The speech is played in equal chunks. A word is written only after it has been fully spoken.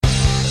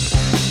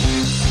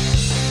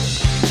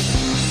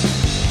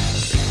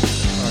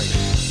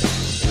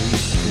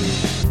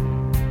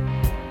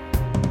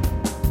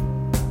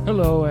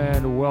Hello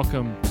and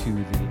welcome to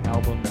the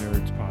Album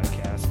Nerds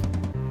podcast,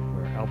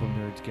 where album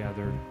nerds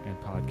gather and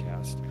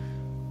podcast.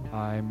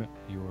 I'm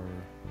your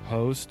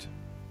host,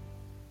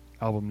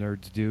 Album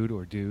Nerds Dude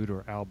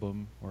or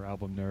Album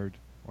Nerd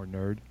or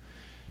Nerd.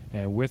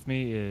 And with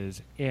me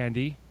is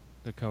Andy,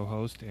 the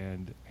co-host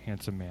and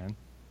handsome man.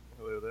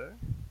 Hello there.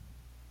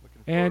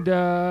 And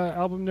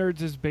Album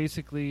Nerds is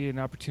basically an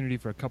opportunity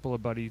for a couple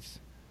of buddies,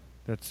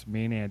 that's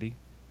me and Andy,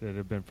 that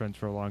have been friends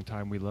for a long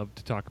time. We love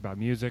to talk about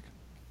music.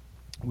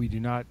 We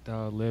do not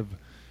live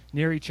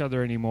near each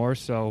other anymore,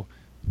 so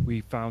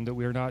we found that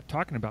we are not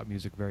talking about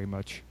music very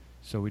much.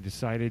 So we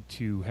decided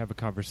to have a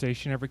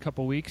conversation every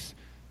couple weeks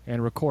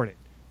and record it.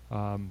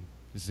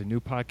 This is a new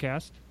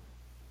podcast.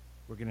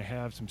 We're going to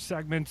have some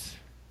segments,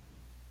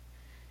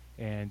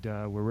 and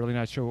we're really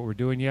not sure what we're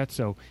doing yet.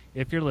 So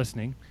if you're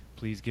listening,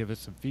 please give us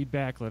some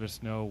feedback. Let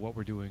us know what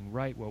we're doing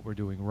right, what we're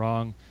doing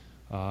wrong,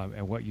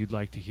 and what you'd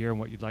like to hear and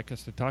what you'd like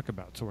us to talk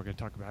about. So we're going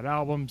to talk about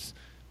albums.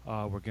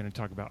 We're going to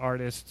talk about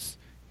artists,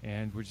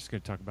 and we're just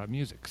going to talk about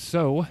music.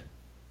 So,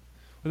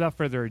 without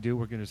further ado,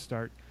 we're going to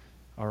start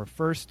our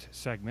first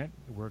segment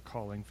we're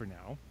calling for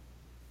now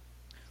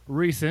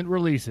Recent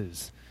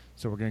Releases.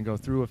 So we're going to go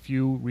through a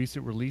few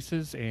recent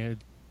releases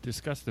and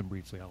discuss them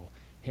briefly. I'll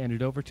hand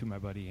it over to my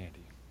buddy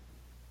Andy.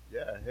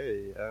 Yeah,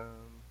 hey,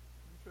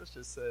 first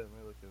just say I'm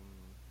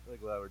really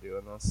glad we're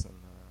doing this, and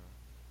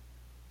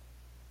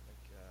I think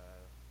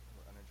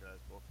we'll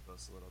energize both of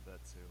us a little bit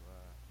to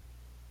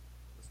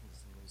listen to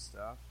some new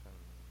stuff and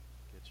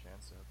get a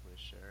chance to hopefully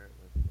share it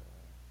with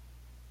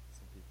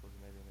some people who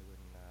maybe we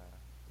wouldn't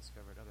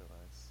discover it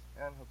otherwise.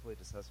 And hopefully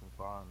just have some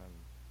fun and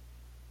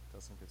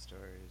tell some good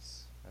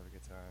stories, have a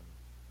good time.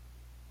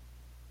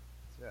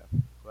 So yeah,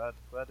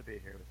 glad to be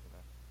here with you,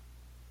 man.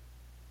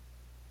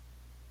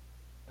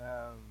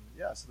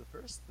 So the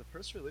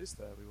first release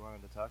that we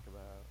wanted to talk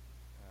about,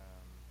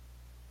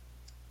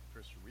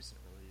 first recent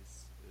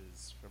release,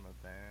 is from a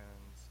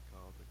band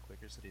called the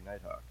Quaker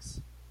Nighthawks.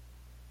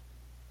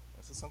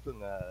 This is something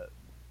that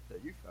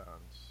you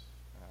found,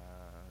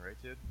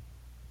 right, dude?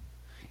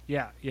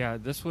 Yeah.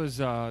 This was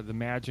the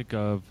magic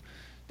of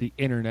the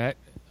internet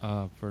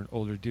for an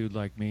older dude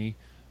like me,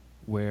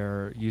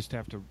 where you used to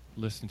have to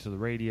listen to the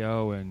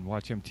radio and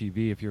watch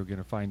MTV if you were going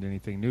to find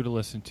anything new to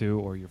listen to,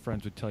 or your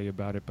friends would tell you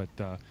about it. But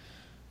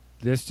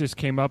this just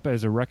came up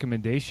as a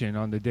recommendation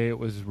on the day it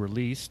was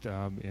released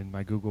in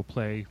my Google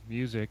Play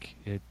Music.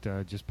 It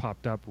just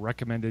popped up,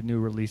 recommended new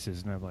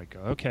releases, and I'm like,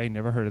 okay,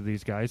 never heard of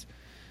these guys.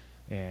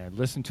 And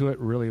listened to it,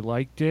 really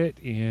liked it,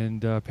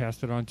 and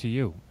passed it on to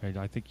you. And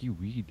I think you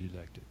really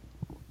liked it.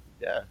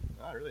 Yeah,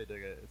 no, I really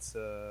dig it. It's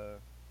a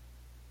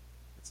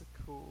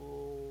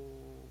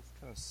cool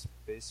kind of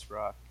space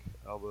rock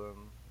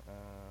album.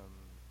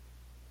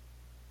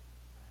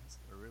 It's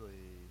got a really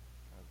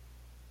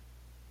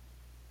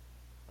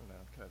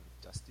kind of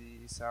dusty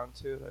sound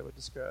to it, I would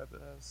describe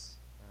it as.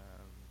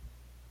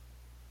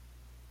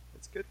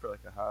 It's good for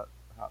like a hot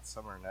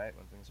summer night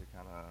when things are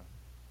kind of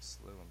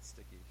slow and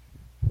sticky.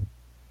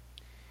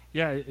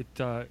 Yeah,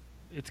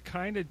 it's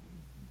kind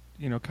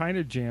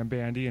of jam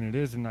bandy, and it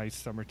is a nice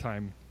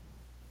summertime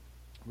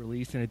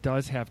release, and it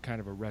does have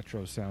kind of a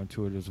retro sound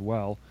to it as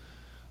well,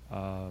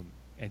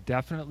 and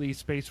definitely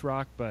space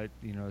rock, but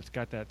it's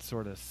got that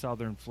sort of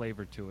southern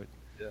flavor to it.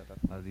 Yeah,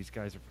 definitely. These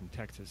guys are from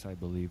Texas, I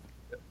believe.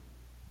 Yep.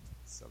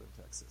 Southern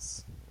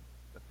Texas.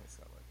 Definitely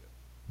sound like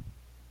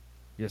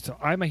it. Yeah, so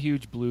I'm a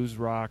huge blues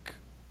rock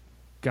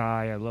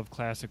guy. I love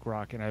classic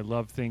rock, and I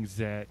love things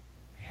that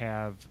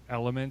have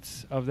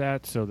elements of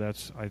that, so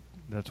that's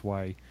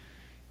why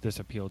this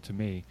appealed to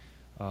me.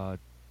 I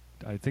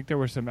think there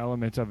were some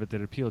elements of it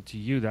that appealed to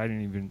you that I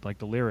didn't even like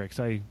the lyrics.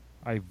 I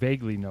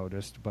vaguely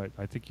noticed, but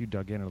I think you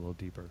dug in a little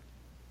deeper.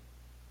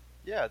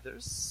 Yeah,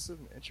 there's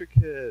some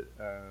intricate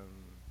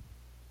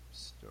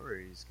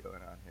stories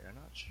going on here. I'm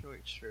not sure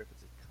if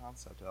it's a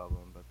concept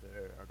album, but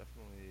there are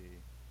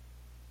definitely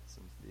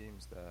some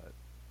themes that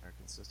are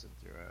consistent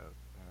throughout.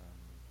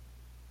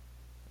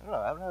 I don't know.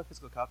 I don't have a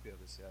physical copy of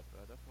this yet, but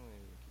I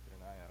definitely keep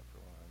an eye out for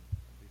one.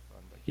 It'd be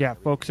fun. Yeah,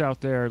 folks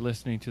out there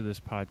listening to this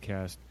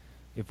podcast,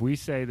 if we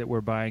say that we're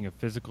buying a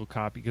physical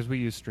copy, because we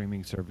use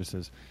streaming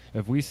services,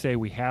 if we say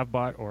we have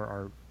bought or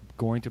are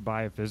going to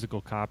buy a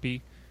physical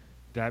copy,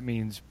 that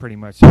means pretty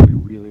much that we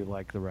really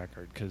like the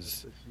record,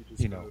 because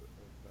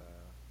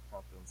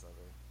confidence of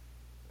it.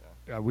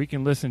 Yeah. We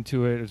can listen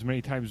to it as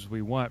many times as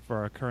we want for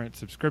our current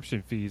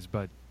subscription fees,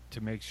 but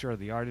to make sure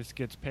the artist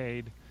gets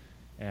paid.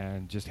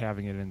 And just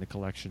having it in the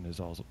collection is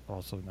also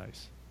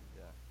nice.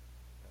 Yeah.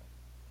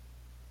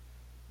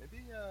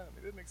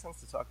 Maybe it makes sense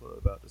to talk a little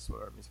about just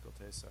what our musical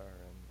tastes are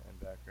and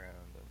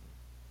background and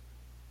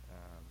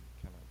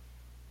kind of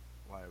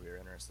why we were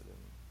interested in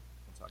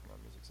talking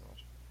about music so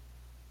much.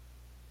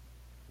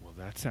 Well,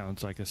 that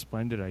sounds like a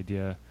splendid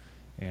idea,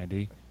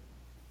 Andy.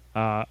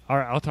 All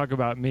right, I'll talk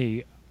about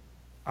me.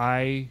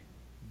 I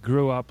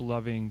grew up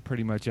loving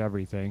pretty much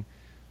everything.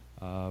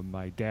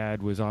 My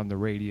dad was on the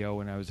radio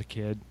when I was a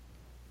kid.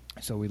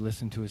 So we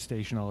listened to his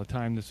station all the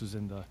time. This was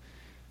in the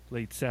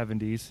late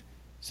 70s.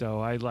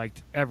 So I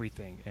liked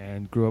everything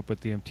and grew up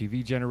with the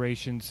MTV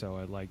generation. So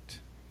I liked,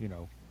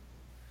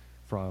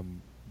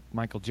 from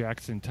Michael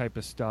Jackson type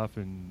of stuff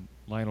and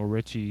Lionel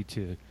Richie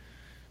to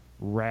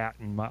Rat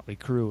and Motley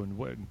Crue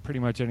and pretty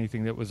much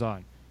anything that was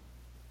on.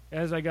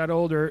 As I got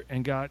older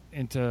and got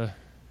into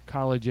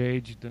college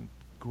age, the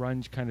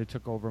grunge kind of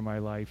took over my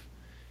life.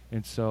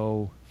 And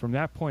so from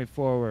that point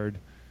forward,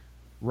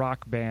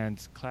 rock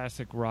bands,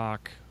 classic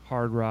rock,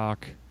 hard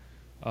rock,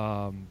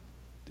 and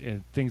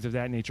things of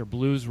that nature,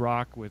 blues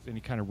rock with any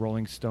kind of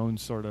Rolling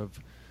Stones sort of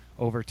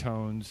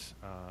overtones,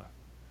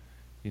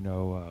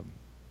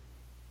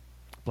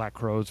 Black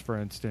Crowes, for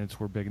instance,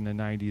 were big in the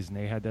 90s, and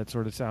they had that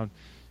sort of sound.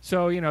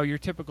 So, your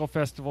typical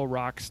festival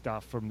rock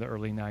stuff from the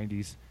early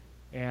 90s.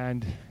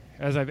 And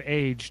as I've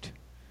aged,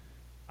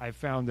 I've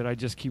found that I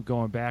just keep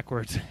going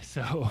backwards.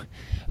 So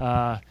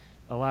a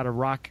lot of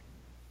rock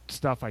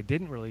stuff I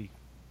didn't really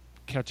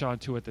catch on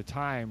to at the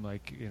time,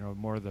 like,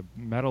 more of the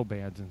metal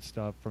bands and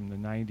stuff from the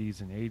 90s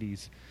and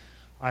 80s.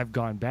 I've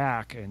gone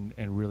back and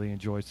really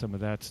enjoyed some of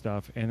that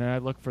stuff. And then I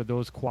look for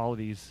those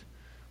qualities,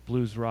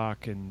 blues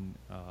rock and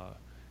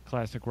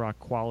classic rock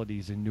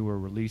qualities in newer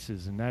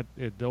releases. And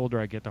the older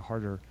I get, the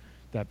harder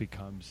that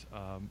becomes.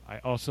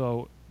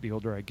 The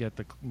older I get,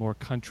 the more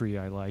country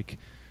I like,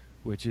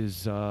 which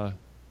is kind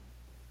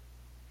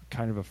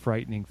of a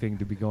frightening thing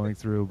to be going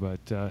through,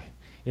 but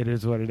it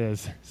is what it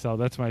is. So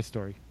that's my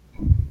story.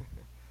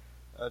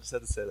 I just had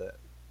to say that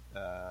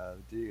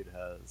the dude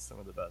has some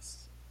of the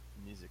best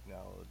music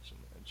knowledge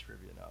and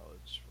trivia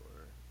knowledge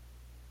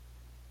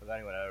of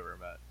anyone I ever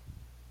met.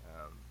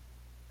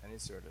 Any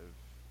sort of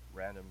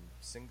random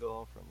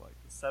single from like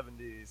the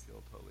 70s,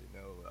 he'll totally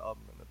know the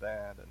album and the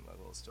band and a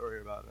little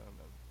story about him.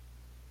 And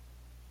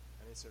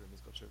any sort of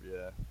musical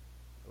trivia, I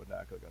would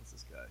not go against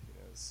this guy. He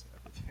knows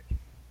everything.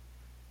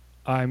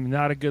 I'm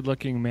not a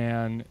good-looking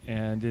man,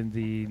 and in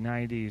the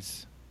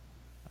 90s,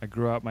 I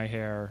grew out my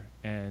hair,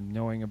 and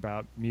knowing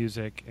about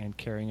music and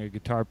carrying a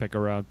guitar pick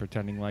around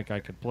pretending like I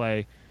could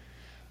play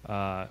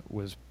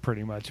was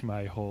pretty much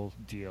my whole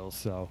deal.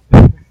 So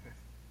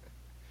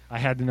I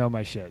had to know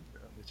my shit.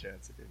 Your only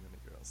chance of getting many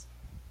girls.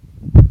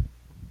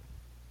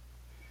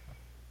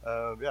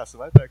 So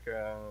my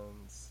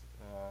background, I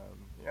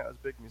was a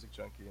big music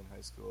junkie in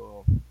high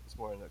school. I was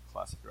more into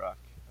classic rock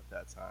at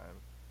that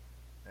time,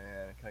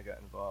 and I kind of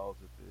got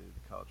involved with the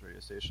college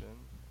radio station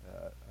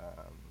at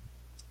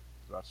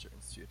Rochester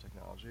Institute of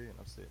Technology in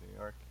upstate New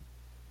York,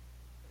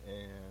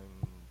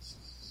 and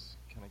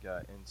kind of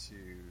got into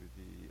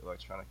the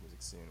electronic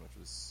music scene, which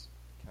was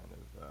kind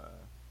of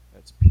at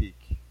its peak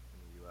in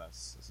the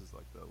U.S. This is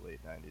like the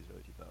late 90s,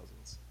 early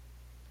 2000s.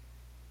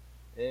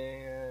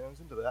 And I was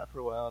into that for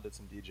a while, did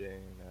some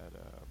DJing at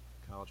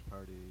college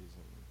parties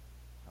and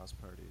house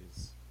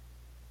parties,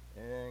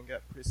 and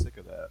got pretty sick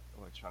of that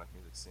electronic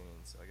music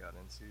scene, so I got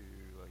into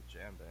like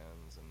jam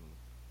bands and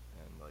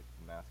like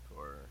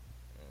mathcore,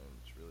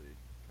 and really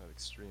kind of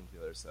extreme to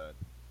the other side.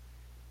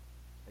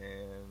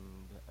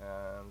 And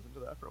I was into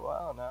that for a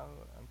while. Now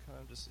I'm kind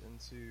of just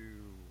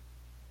into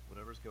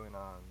whatever's going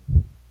on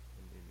in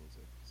new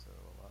music. So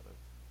a lot of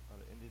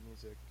indie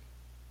music,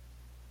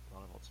 a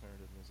lot of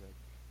alternative music.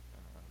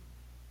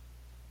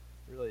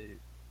 Really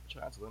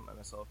try not to limit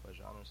myself by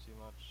genres too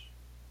much.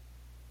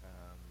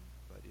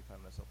 But I do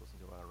find myself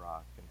listening to a lot of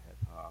rock and hip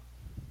hop,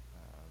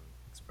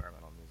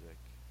 experimental music.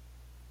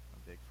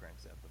 I'm a big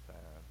Frank Zappa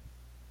fan.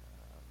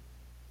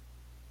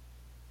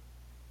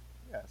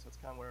 So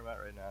that's kind of where I'm at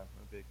right now.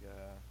 I'm a big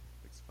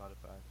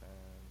Spotify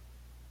fan,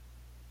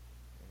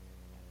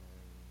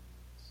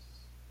 and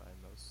buy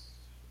most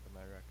of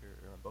my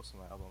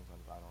albums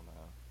on vinyl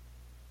now.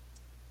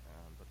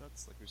 But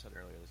that's, like we said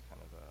earlier, is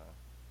kind of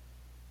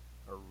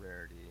a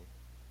rarity,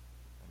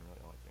 and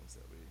really only things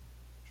that we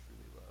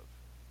truly love.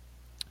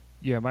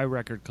 Yeah, my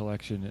record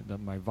collection,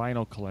 my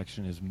vinyl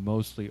collection, is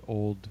mostly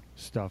old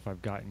stuff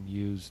I've gotten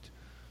used.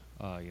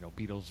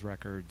 Beatles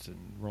records and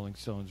Rolling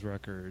Stones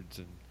records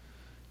and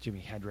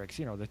Jimi Hendrix,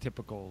 the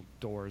typical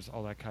Doors,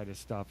 all that kind of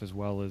stuff, as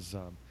well as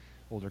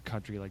older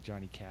country like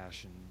Johnny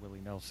Cash and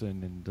Willie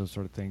Nelson and those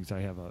sort of things. I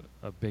have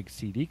a big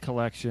CD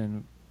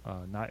collection,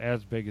 not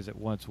as big as it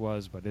once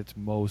was, but it's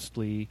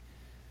mostly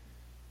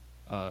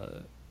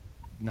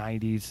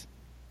 90s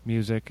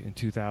music and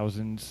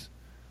 2000s.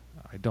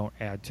 I don't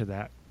add to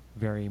that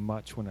very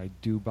much. When I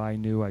do buy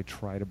new, I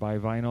try to buy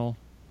vinyl.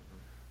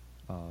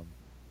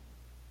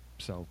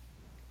 So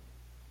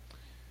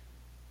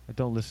I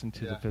don't listen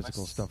to the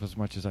physical stuff as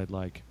much as I'd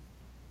like.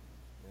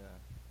 Yeah,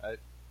 I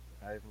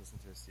haven't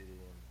listened to a CD in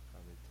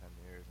probably 10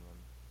 years, and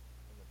I'm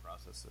in the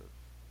process of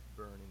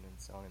burning and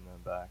selling them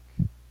back.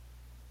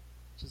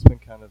 It's just been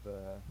kind of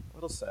a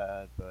little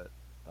sad, but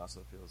it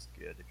also feels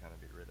good to kind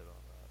of be rid of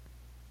all that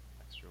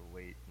extra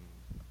weight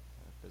and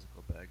kind of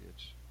physical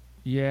baggage.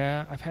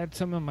 Yeah, I've had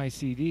some of my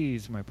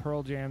CDs, my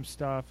Pearl Jam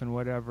stuff and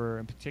whatever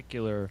in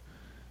particular,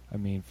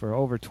 for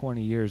over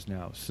 20 years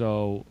now.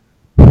 So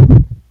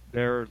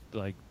they're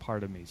like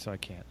part of me, so I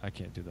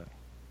can't do that.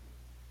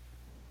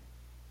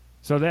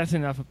 So that's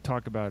enough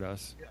talk about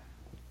us. Yeah,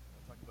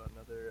 I'll talk about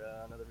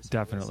another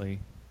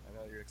Definitely. I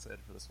know you're excited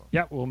for this one.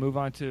 Yeah, we'll move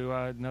on to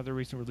another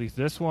recent release.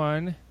 This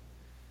one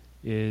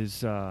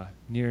is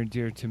near and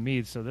dear to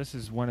me. So this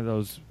is one of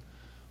those.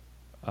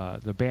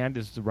 The band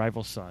is the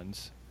Rival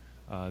Sons.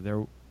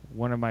 They're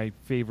one of my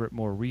favorite,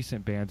 more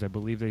recent bands. I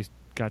believe they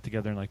got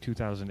together in like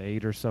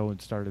 2008 or so and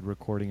started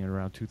recording in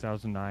around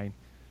 2009.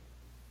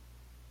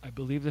 I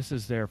believe this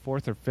is their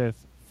fourth or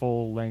fifth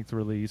full-length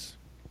release.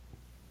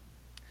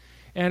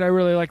 And I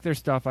really like their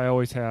stuff. I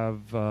always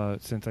have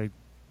since I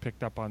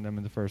picked up on them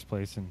in the first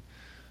place. And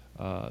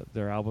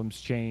their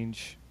albums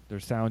change, their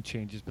sound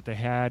changes, but they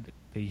had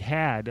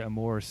a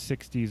more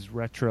 60s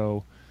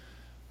retro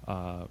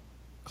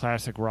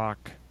classic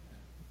rock,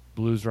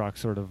 blues rock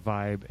sort of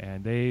vibe,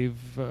 and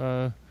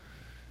they've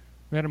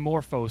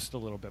metamorphosed a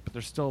little bit, but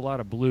there's still a lot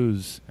of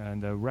blues.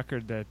 And the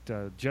record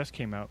that just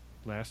came out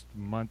last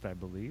month, I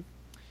believe,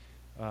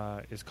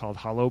 is called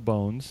Hollow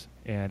Bones,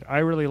 and I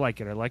really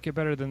like it. I like it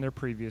better than their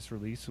previous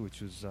release,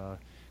 which was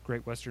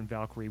Great Western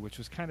Valkyrie, which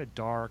was kind of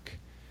dark,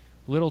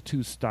 a little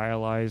too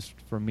stylized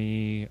for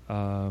me.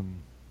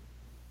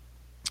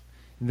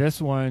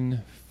 This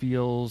one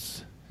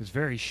is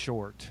very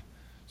short.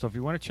 So if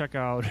you want to check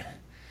out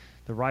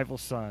the Rival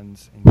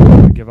Sons and you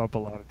want to give up a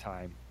lot of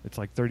time, it's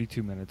like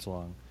 32 minutes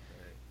long.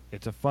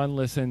 It's a fun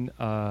listen.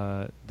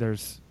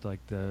 There's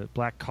like the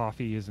Black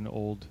Coffee is an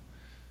old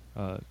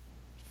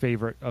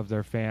favorite of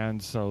their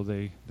fans, so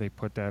they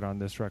put that on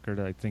this record.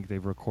 I think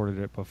they've recorded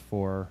it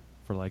before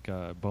for like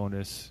a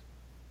bonus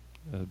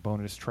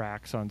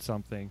tracks on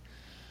something.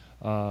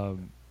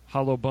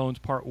 Hollow Bones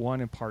Part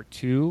 1 and Part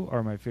 2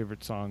 are my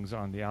favorite songs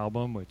on the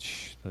album,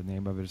 which the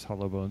name of it is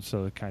Hollow Bones,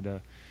 so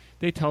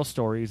they tell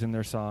stories in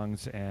their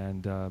songs,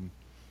 and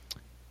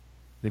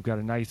they've got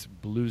a nice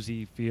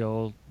bluesy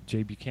feel.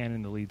 Jay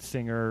Buchanan, the lead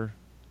singer,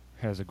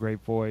 has a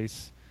great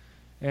voice,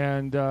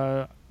 and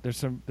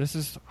this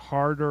is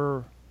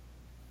harder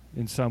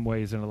in some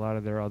ways than a lot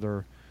of their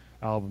other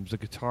albums. The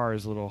guitar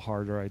is a little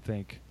harder, I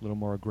think, a little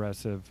more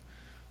aggressive.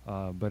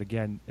 But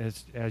again,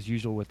 as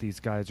usual with these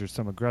guys, there's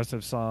some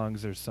aggressive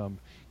songs, there's some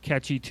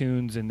catchy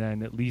tunes, and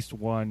then at least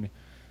one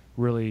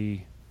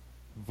really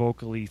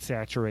vocally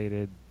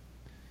saturated,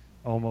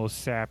 almost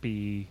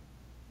sappy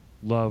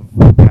love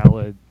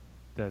ballad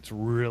that's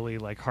really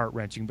like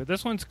heart-wrenching. But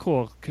this one's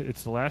cool.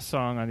 It's the last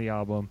song on the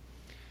album,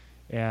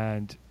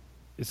 and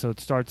so it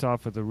starts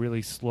off with a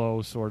really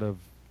slow, sort of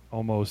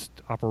almost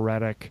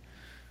operatic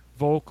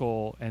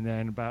vocal, and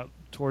then about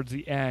towards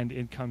the end,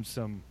 in comes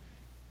some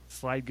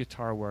slide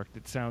guitar work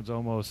that sounds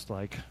almost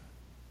like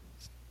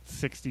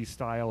 60s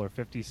style or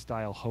 50s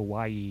style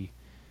Hawaii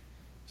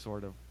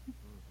sort of,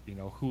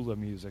 hula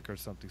music or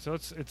something. So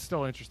it's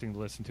still interesting to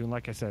listen to. And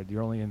like I said,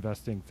 you're only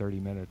investing 30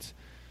 minutes.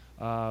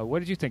 What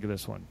did you think of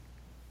this one?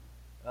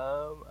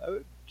 I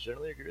would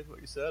generally agree with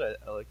what you said.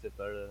 I liked it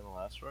better than the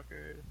last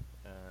record.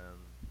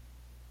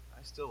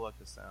 I still like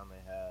the sound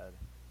they had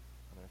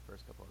on their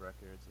first couple of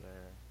records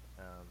there.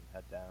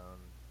 Head Down,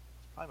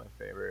 it's probably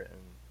my favorite, and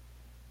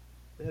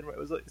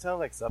it sounded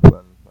like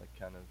Zeppelin, like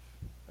kind of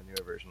a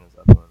newer version of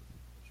Zeppelin.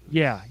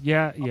 Yeah.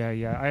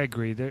 I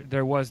agree.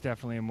 There was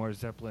definitely a more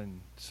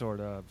Zeppelin sort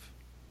of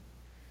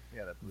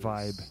that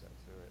vibe.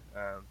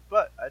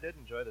 But I did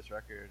enjoy this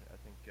record. I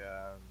think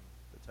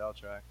the title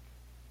track,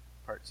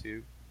 Part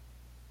 2,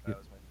 that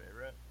was my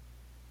favorite.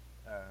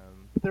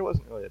 But there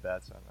wasn't really a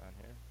bad song on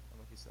here. And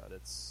like you said,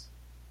 it's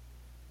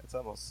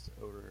almost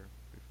over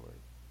before it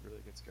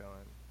really gets going,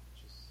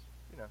 which is,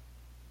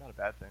 not a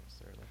bad thing,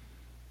 certainly.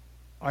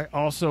 I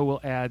also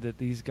will add that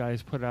these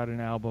guys put out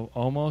an album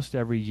almost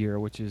every year,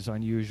 which is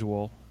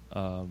unusual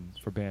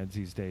for bands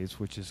these days,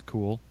 which is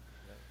cool.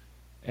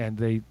 Yeah.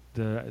 And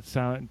the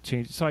sound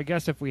changed. So I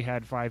guess if we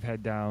had 5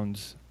 Head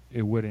Downs,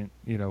 it wouldn't,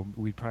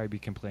 we'd probably be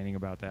complaining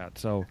about that.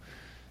 So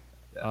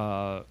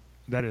that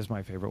is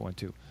my favorite one,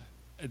 too.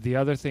 The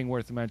other thing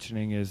worth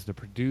mentioning is the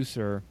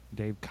producer,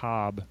 Dave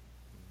Cobb,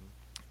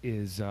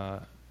 is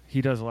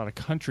he does a lot of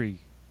country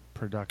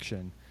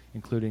production,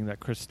 including that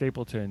Chris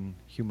Stapleton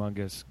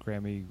humongous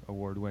Grammy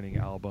Award-winning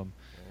album.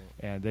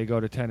 And they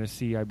go to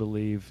Tennessee, I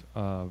believe,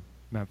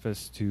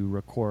 Memphis, to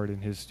record in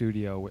his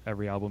studio.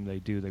 Every album they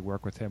do, they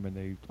work with him,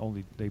 and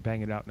they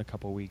bang it out in a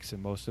couple weeks,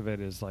 and most of it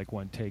is like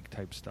one take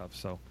type stuff.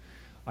 So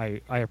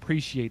I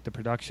appreciate the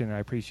production, and I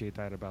appreciate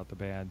that about the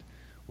band,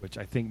 which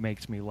I think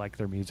makes me like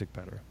their music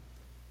better.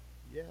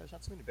 Yeah, there's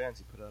not so many bands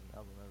who put out an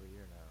album every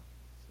year now,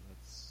 so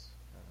that's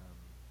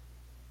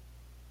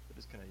it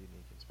is kind of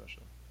unique and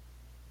special.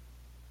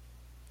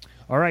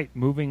 All right,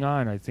 moving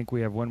on. I think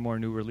we have one more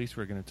new release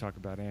we're going to talk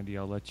about. Andy,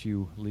 I'll let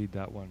you lead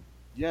that one.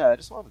 Yeah, I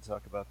just wanted to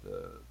talk about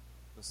the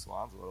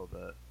Swans a little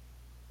bit,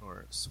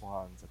 or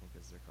Swans, I think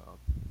as they're called.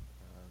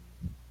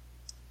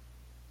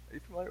 Are you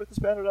familiar with this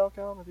band at all,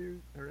 Colin? Have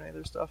you heard any of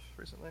their stuff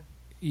recently?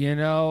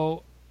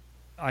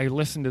 I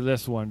listened to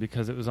this one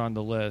because it was on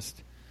the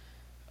list,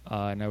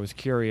 and I was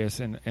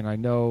curious, and I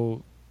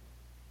know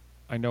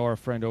our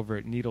friend over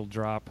at Needle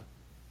Drop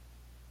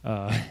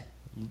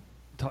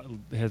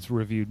has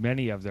reviewed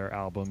many of their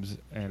albums,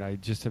 and I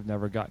just have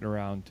never gotten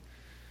around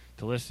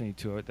to listening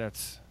to it.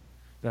 That's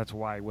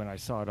why when I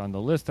saw it on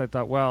the list, I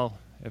thought, well,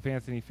 if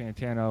Anthony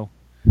Fantano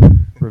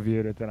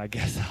reviewed it, then I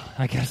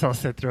guess I'll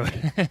sit through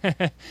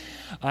it.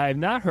 I've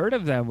not heard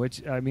of them,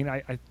 which I mean,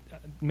 I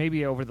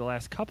maybe over the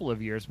last couple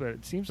of years, but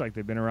it seems like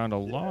they've been around a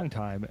long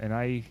time, and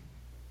I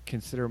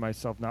consider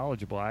myself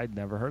knowledgeable. I'd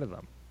never heard of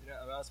them.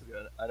 I'm honest with you,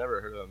 I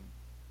never heard of them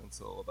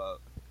until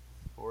about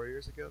 4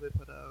 years ago. They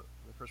put out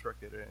the first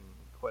record in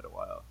quite a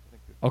while. I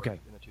think before,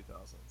 in the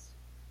 2000s.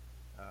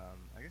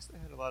 I guess they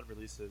had a lot of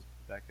releases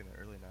back in the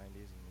early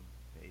 90s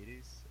and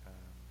 80s.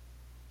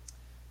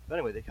 But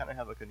anyway, they kind of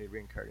have like a new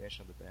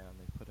reincarnation of the band.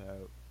 They put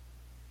out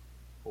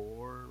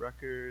 4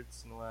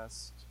 records in the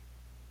last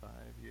 5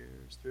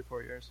 years, 3 or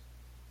 4 years.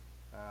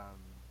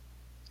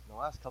 The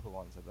last couple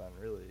ones have been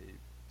really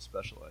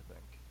special, I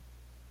think.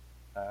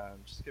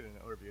 Just to give you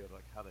an overview of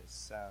like how they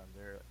sound,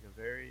 they're like a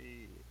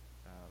very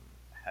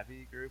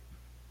heavy group,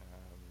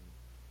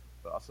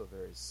 but also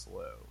very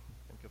slow.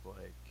 Think of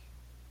like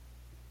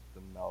the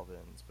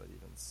Melvins, but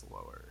even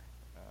slower.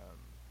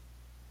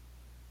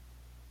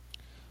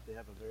 They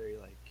have a very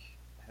like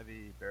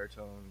heavy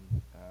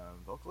baritone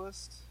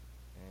vocalist,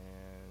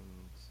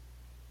 and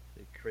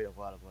they create a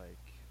lot of like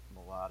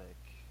melodic,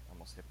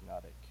 almost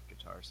hypnotic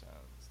guitar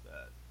sounds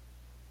that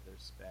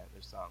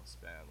their songs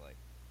span like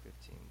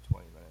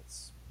 15-20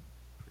 minutes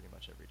pretty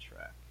much every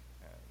track.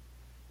 And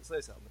this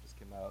latest album that just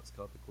came out, it's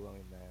called The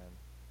Glowing Man.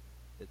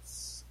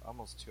 It's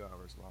almost 2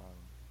 hours long,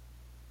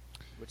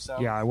 which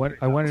sounds I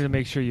wanted to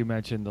make sure you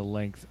mentioned the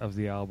length of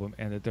the album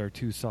and that there are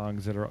 2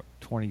 songs that are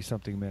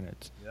 20-something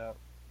minutes. Yeah.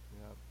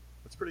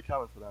 It's pretty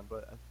common for them,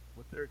 but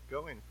what they're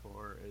going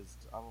for is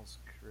to almost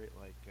create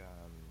like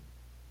I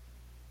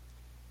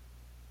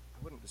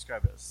wouldn't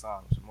describe it as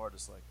songs, but more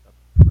just like a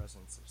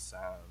presence of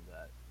sound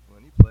that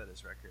when you play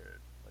this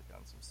record like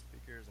on some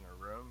speakers in a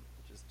room,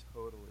 it just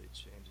totally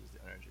changes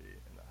the energy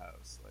in the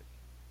house. Like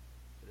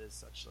it is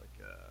such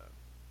like a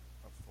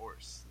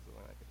force is the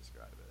way I could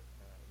describe it.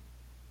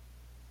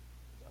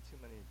 There's not too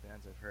many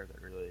bands I've heard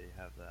that really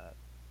have that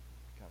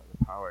kind of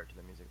the power to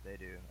the music they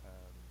do.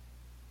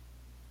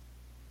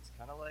 It's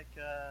kind of like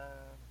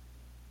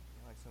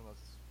like some of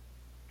those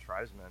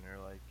tribesmen who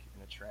are like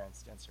in a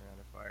trance dancing around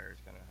a fire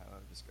is kind of how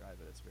I would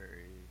describe it. It's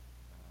very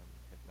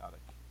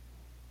hypnotic,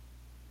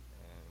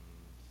 and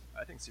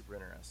I think super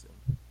interesting.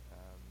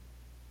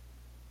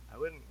 I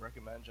wouldn't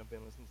recommend jumping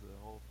and listening to the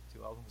whole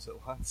 2 albums at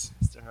once.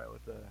 Start out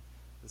with the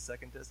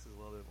second disc is a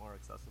little bit more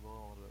accessible,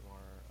 a little bit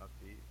more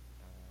upbeat.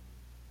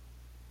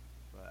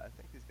 But I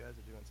think these guys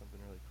are doing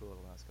something really cool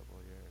the last couple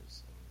of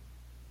years, and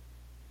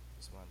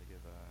just wanted to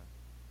give a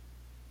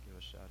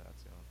shout out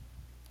to them.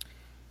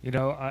 You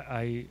know,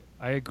 I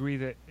agree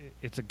that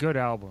it's a good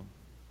album.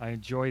 I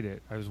enjoyed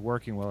it. I was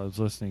working while I was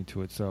listening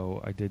to it,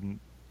 so I didn't,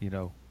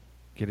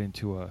 get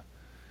into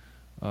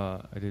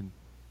I didn't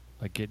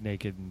like get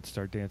naked and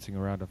start dancing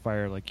around a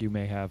fire like you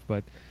may have.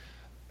 But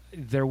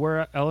there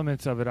were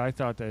elements of it I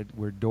thought that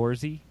were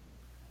Doorsy.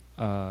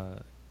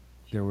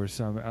 There were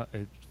some.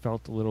 It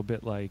felt a little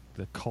bit like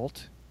The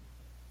Cult.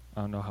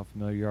 I don't know how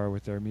familiar you are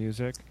with their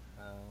music.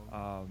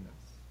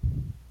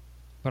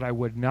 But I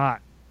would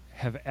not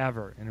have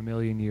ever in a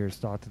million years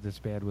thought that this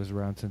band was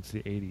around since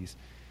the 80s.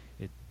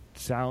 It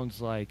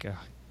sounds like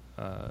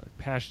a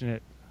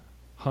passionate,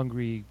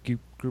 hungry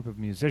group of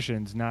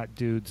musicians, not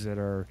dudes that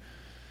are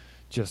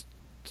just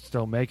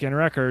still making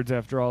records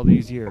after all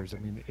these years. I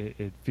mean,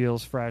 it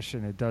feels fresh,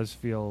 and it does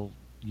feel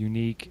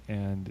unique,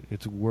 and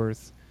it's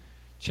worth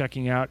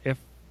checking out if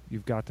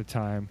you've got the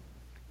time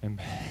and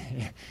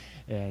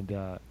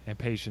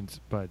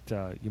patience, but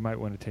you might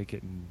want to take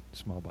it in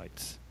small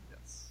bites.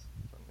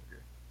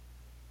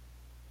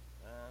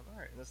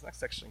 In this next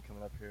section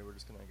coming up here, we're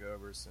just going to go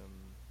over some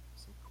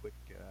quick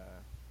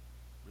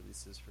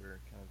releases for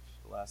kind of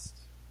the last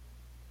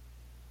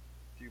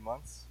few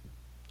months.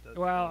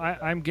 Well,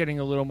 I'm getting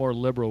a little more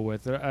liberal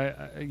with it.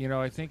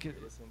 I think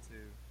it. Listen to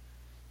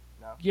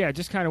now? Yeah,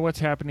 just kind of what's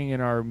happening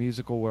in our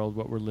musical world,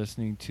 what we're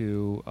listening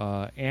to.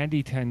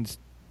 Andy tends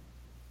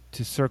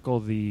to circle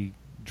the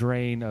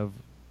drain of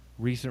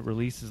recent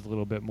releases a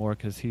little bit more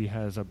because he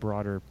has a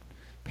broader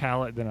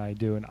palette than I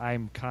do, and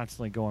I'm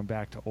constantly going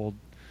back to old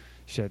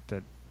shit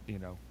that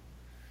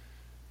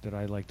that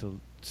I like to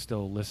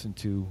still listen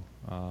to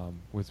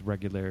with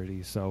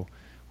regularity. So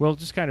we'll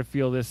just kind of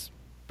feel this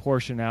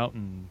portion out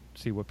and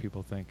see what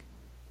people think.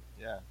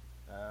 Yeah.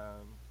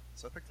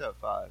 So I picked out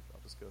 5.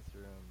 I'll just go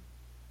through them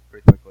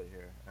pretty quickly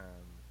here.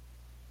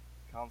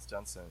 Colin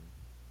Stenson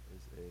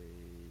is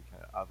a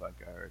kind of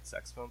avant-garde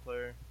saxophone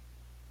player.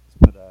 He's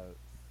put out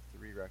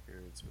 3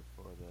 records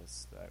before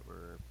this that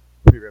were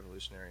pretty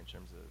revolutionary in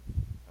terms of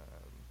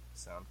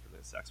sound for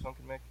the saxophone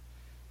can make.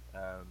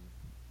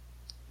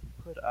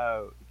 Put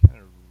out, he kind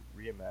of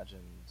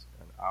reimagined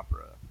an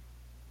opera.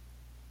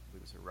 I believe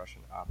it was a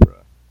Russian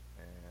opera,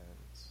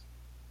 and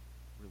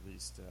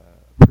released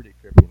a pretty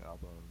gripping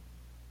album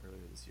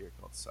earlier this year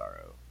called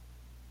Sorrow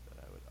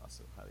that I would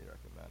also highly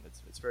recommend.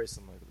 It's very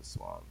similar to the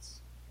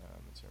Swans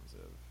in terms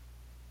of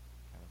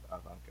kind of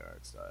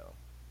avant-garde style.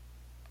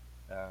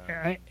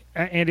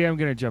 Andy, I'm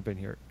going to jump in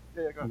here.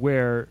 Yeah, go ahead.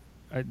 Where,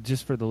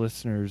 just for the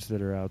listeners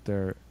that are out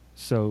there,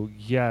 so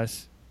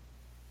yes,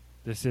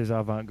 this is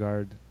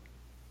avant-garde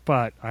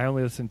but I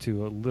only listen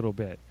to a little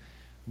bit.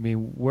 I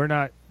mean, we're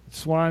not.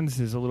 Swans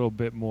is a little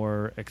bit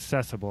more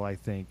accessible, I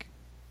think,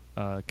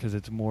 because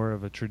it's more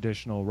of a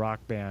traditional rock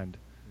band.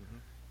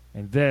 Mm-hmm.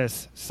 And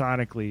this,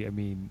 sonically, I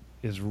mean,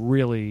 is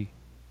really.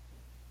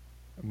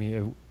 I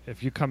mean,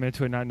 if you come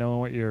into it not knowing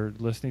what you're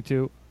listening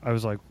to, I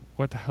was like,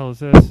 "What the hell is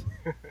this?"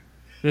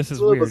 This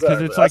is weird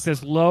because it's like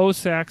this low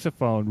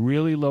saxophone,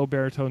 really low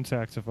baritone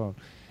saxophone.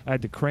 I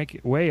had to crank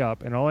it way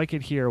up, and all I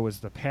could hear was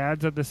the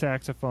pads of the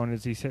saxophone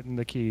as he's hitting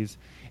the keys,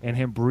 and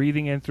him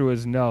breathing in through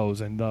his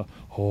nose, and the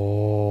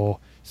oh.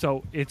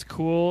 So it's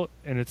cool,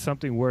 and it's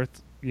something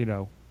worth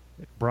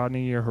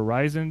broadening your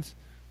horizons.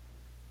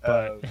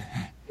 But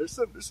there's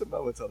some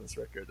moments on this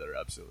record that are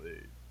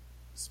absolutely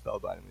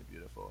spellbindingly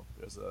beautiful.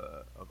 There's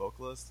a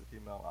vocalist, a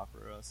female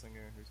opera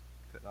singer, who's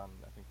put on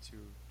I think 2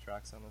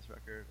 tracks on this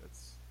record.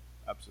 It's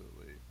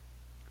absolutely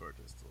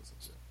gorgeous to listen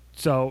to.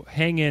 So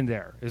hang in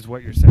there is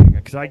what you're saying,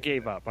 because I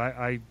gave up.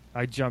 I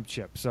jumped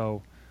ship.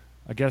 So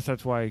I guess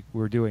that's why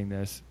we're doing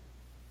this.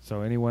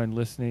 So anyone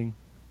listening,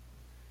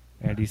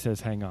 Andy says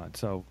hang on.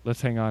 So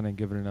let's hang on and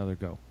give it another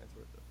go. It's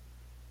worth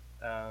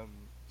it.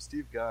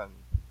 Steve Gunn,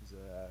 who's a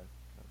kind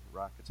of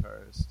rock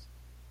guitarist,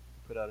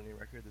 put out a new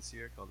record this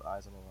year called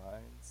Eyes on the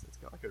Lines. It's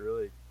got like a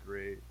really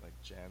great like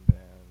jam band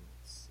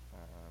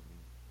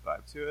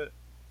vibe to it.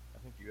 I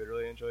think you would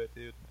really enjoy it,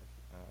 dude.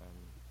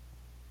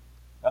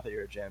 Not that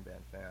you're a jam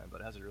band fan, but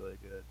it has a really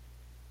good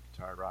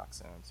guitar rock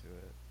sound to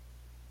it.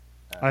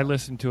 I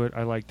listened to it.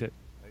 I liked it.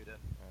 Oh, you did?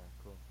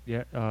 Cool.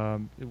 Yeah.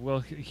 Well,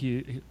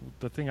 he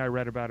the thing I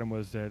read about him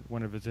was that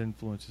one of his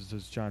influences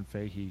is John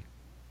Fahey.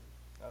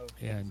 Oh,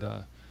 and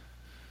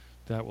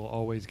that will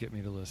always get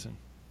me to listen.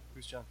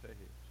 Who's John Fahey?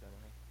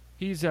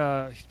 He's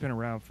been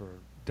around for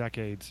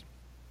decades.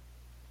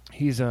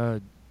 He's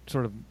a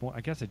sort of,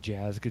 I guess, a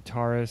jazz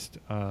guitarist.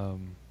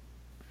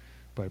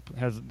 But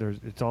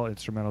it's all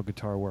instrumental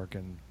guitar work,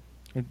 and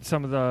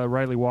some of the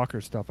Riley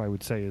Walker stuff I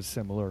would say is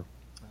similar.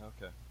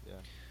 Okay, yeah.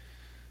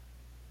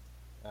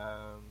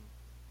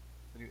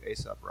 The new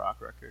Aesop Rock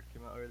record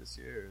came out earlier this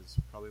year. Is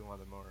probably one of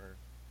the more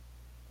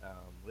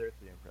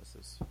lyrically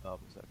impressive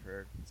albums I've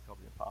heard. It's called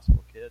The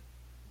Impossible Kid.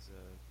 He's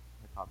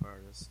a hip hop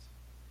artist.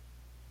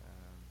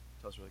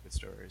 Tells really good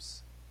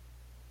stories.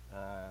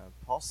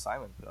 Paul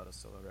Simon put out a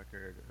solo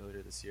record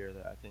earlier this year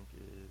that I think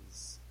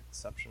is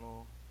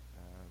exceptional.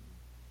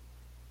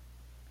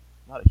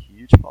 Not a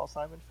huge Paul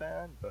Simon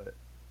fan, but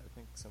I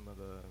think some of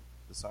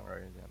the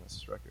songwriting on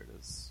this record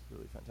is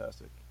really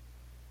fantastic.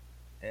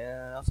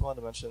 And I also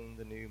wanted to mention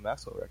the new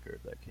Maxwell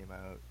record that came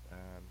out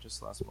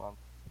just last month.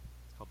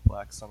 It's called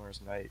Black Summer's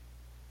Night.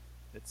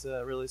 It's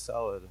a really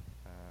solid,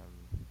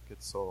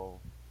 good soul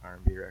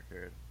R&B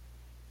record.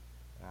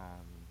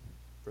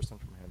 First one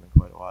from him in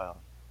quite a while.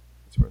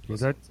 It's worth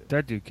listening to.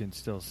 That dude can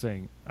still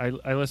sing. I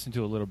listened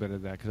to a little bit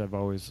of that because I've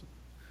always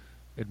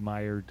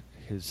admired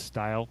his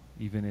style,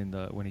 even in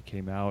when he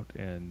came out,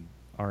 and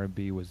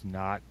R&B was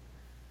not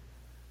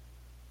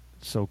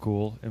so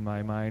cool in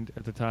my mind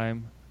at the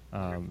time.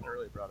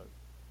 Really brought it.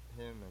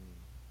 Him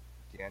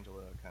and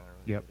D'Angelo kind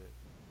of really made it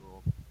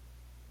cool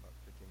about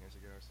 15 years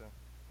ago or so.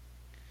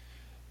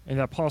 And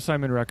that Paul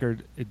Simon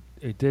record,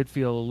 it did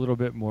feel a little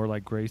bit more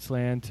like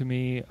Graceland to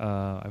me.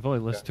 I've only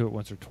listened to it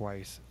once or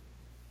twice.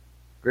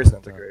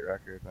 Graceland's a great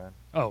record, man.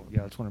 Oh,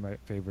 yeah, it's one of my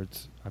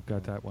favorites. I've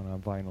got that one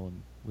on vinyl,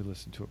 and we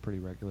listen to it pretty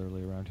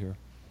regularly around here.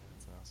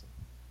 That's awesome.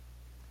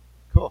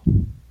 Cool.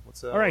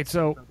 All right,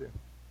 so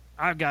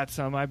I've got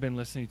some I've been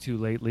listening to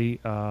lately.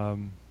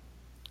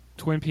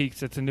 Twin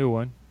Peaks, it's a new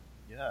one.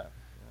 Yeah.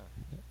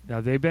 Now,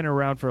 they've been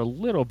around for a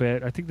little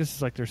bit. I think this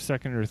is like their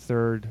second or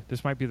third.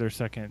 This might be their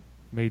second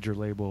major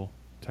label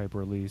type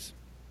release.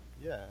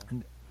 Yeah.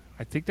 And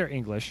I think they're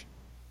English.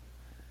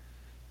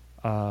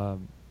 But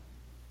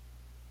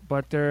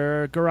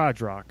they're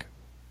garage rock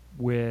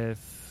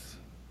with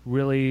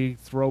really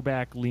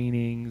throwback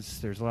leanings.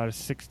 There's a lot of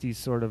 60s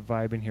sort of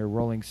vibe in here.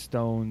 Rolling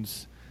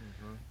Stones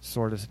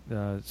sort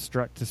of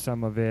strut to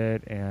some of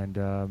it, and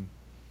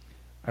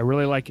I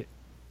really like it.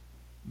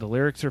 The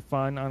lyrics are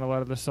fun on a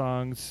lot of the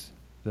songs.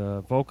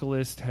 The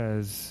vocalist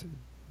has,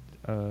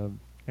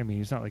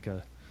 he's not like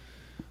a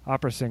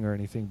opera singer or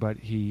anything, but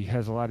he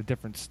has a lot of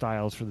different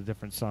styles for the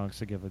different songs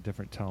to give a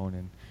different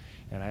tone.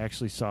 And I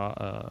actually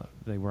saw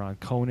they were on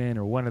Conan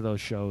or one of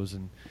those shows,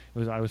 and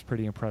I was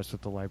pretty impressed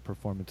with the live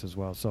performance as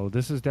well. So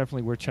this is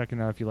definitely worth checking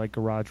out if you like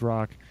garage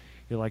rock,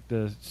 you like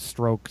the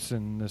Strokes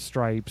and the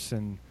Stripes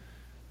and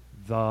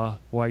the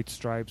White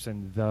Stripes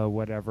and the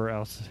whatever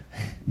else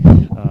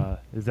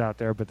is out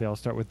there, but they all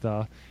start with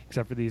the,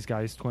 except for these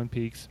guys, Twin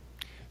Peaks.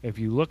 If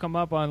you look them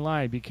up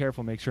online, be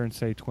careful. Make sure and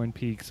say Twin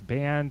Peaks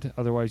Band.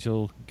 Otherwise,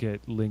 you'll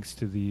get links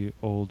to the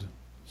old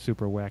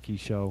super wacky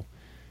show,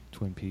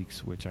 Twin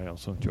Peaks, which I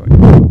also enjoy.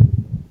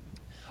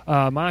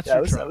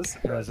 Monster Truck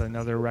has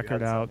another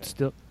record out.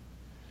 Still,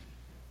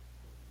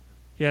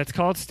 yeah, it's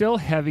called Still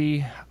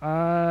Heavy.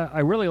 I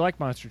really like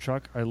Monster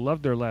Truck. I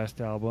love their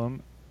last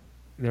album.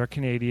 They're a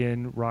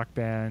Canadian rock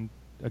band.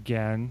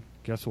 Again,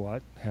 guess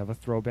what? Have a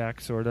throwback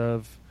sort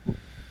of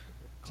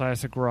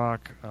classic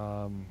rock,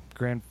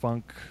 grand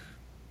funk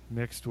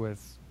mixed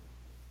with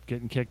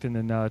getting kicked in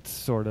the nuts,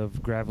 sort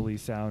of gravelly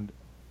sound,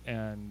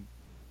 and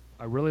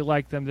I really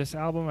like them. This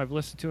album I've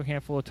listened to a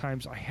handful of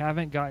times. I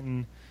haven't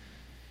gotten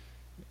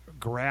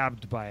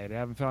grabbed by it. I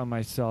haven't found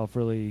myself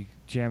really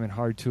jamming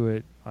hard to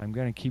it. I'm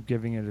going to keep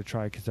giving it a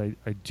try because I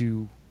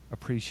do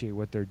appreciate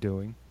what they're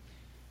doing.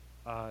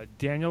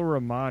 Daniel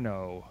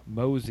Romano,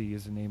 Mosey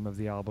is the name of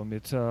the album.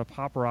 It's a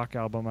pop rock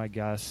album, I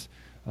guess.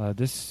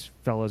 This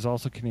fella is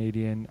also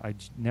Canadian. I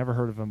never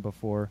heard of him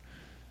before.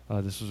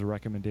 This was a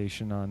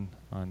recommendation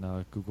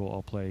on Google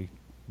All Play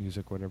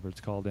Music, whatever it's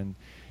called, and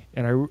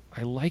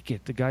I like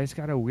it. The guy's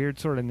got a weird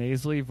sort of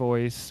nasally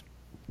voice.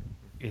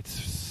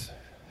 It's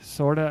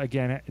sort of,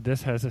 again,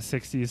 this has a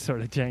 60s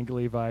sort of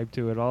jangly vibe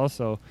to it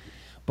also,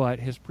 but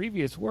his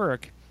previous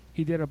work,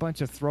 he did a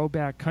bunch of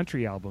throwback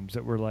country albums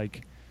that were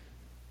like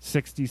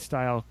 60s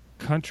style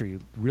country,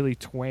 really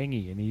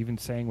twangy, and he even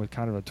sang with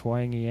kind of a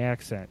twangy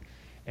accent.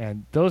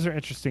 And those are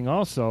interesting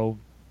also.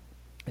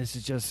 This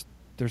is just,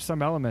 there's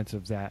some elements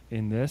of that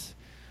in this,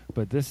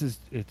 but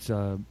it's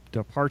a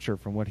departure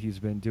from what he's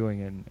been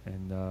doing,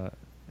 and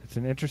it's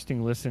an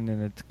interesting listen,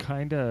 and it's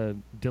kind of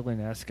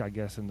Dylan-esque, I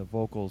guess, in the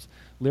vocals.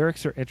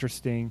 Lyrics are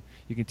interesting.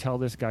 You can tell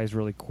this guy's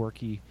really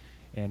quirky,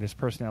 and his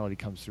personality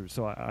comes through,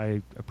 so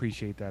I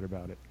appreciate that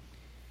about it.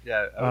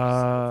 Yeah,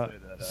 I would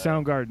just say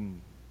that. Soundgarden.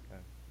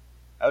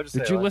 I would just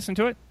did you listen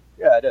to it?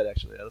 Yeah, I did,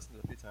 actually. I listened to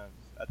it a few times.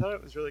 I thought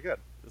it was really good.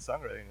 The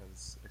songwriting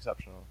is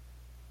exceptional.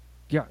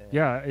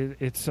 Yeah,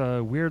 it's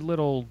a weird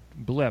little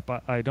blip.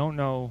 I don't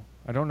know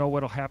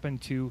what'll happen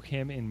to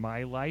him in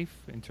my life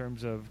in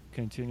terms of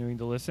continuing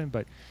to listen,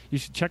 but you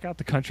should check out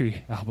the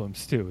country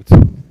albums too.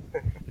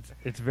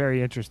 It's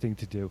very interesting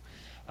to do.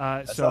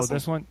 So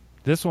awesome.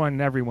 This one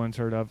everyone's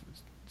heard of,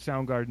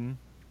 Soundgarden,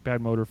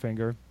 Bad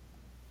Motorfinger,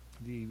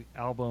 the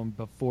album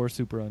before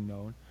Super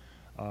Unknown,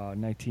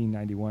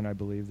 1991, I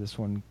believe this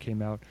one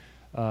came out.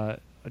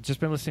 I've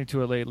just been listening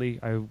to it lately.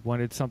 I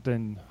wanted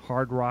something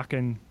hard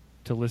rockin'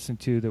 to listen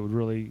to that would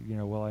really,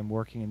 while I'm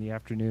working in the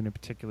afternoon, in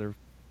particular,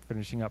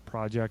 finishing up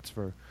projects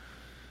for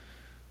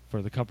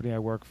the company I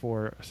work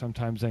for.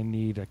 Sometimes I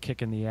need a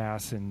kick in the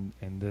ass, and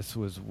this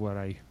is what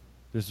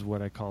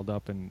I called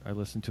up, and I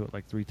listened to it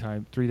like 3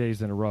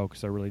 days in a row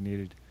because I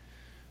needed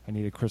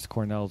Chris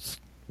Cornell's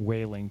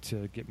wailing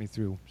to get me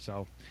through.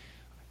 So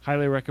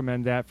highly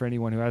recommend that for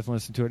anyone who hasn't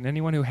listened to it, and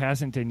anyone who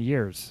hasn't in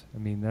years. I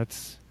mean,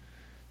 that's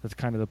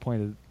kind of the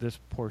point of this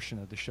portion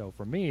of the show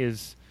for me,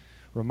 is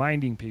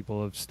reminding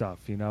people of stuff.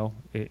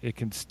 It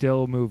can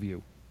still move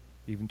you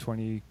even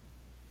 20,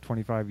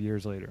 25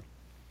 years later.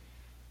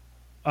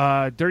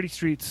 Dirty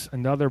Streets,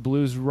 another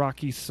blues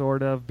rocky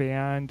sort of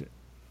band.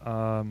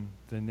 The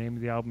name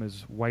of the album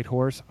is White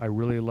Horse. I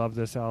really love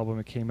this album.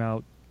 It came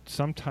out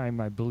sometime,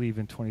 I believe,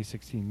 in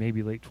 2016,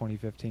 maybe late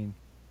 2015.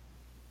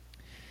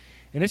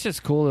 And it's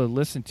just cool to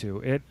listen to.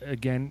 It,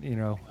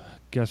 again,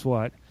 guess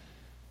what?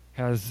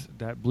 Has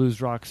that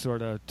blues rock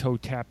sort of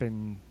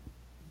toe-tapping,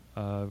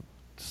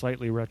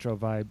 slightly retro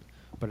vibe,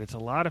 but it's a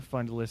lot of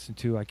fun to listen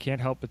to. I can't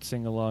help but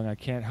sing along. I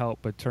can't help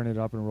but turn it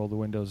up and roll the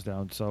windows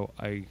down. So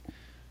I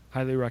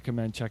highly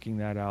recommend checking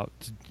that out.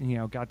 It's,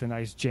 got the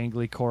nice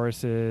jangly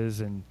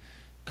choruses and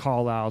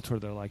call-outs where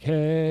they're like,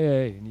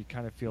 hey, and you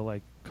kind of feel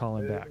like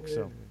calling back.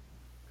 So,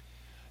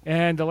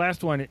 and the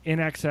last one, In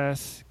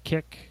Excess,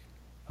 Kick.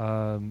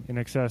 In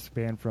Excess,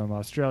 band from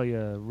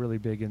Australia, really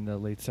big in the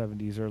late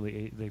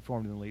 70s, they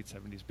formed in the late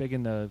 70s, big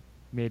in the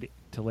mid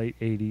to late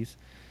 80s.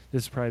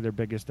 This is probably their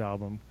biggest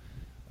album,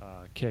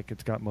 Kick.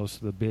 It's got most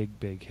of the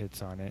big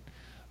hits on it.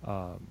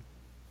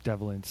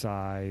 Devil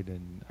Inside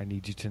and I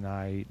Need You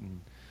Tonight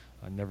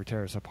and Never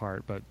Tear Us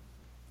Apart. But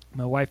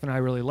my wife and I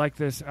really like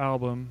this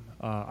album.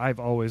 I've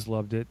always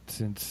loved it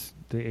since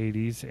the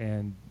 80s,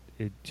 and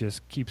it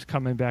just keeps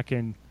coming back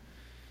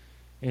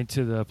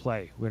into the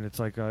play when it's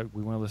like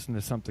we want to listen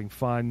to something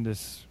fun.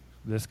 This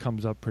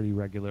comes up pretty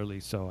regularly,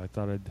 so I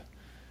thought I'd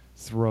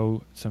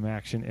throw some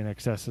action In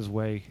Excess's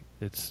way.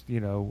 It's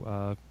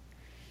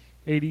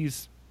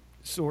 80s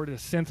sort of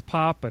synth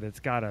pop, but it's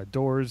got a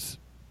Doors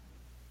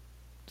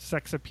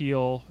sex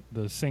appeal.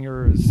 The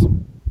singer is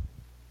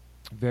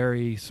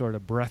very sort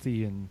of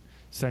breathy and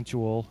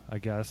sensual, I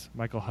guess,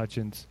 Michael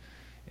Hutchence,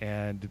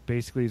 and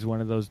basically he's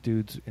one of those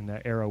dudes in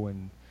that era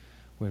when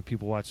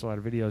people watched a lot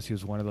of videos. He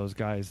was one of those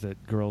guys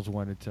that girls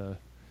wanted to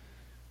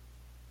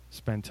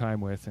spend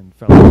time with and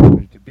felt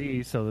wanted to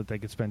be so that they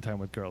could spend time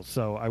with girls.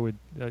 So I would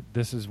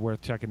this is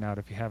worth checking out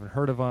if you haven't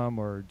heard of them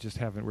or just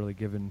haven't really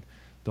given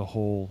the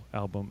whole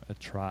album a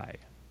try.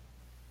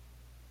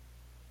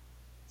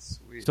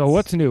 Sweet. So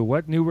what's new?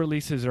 What new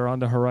releases are on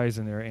the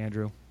horizon there,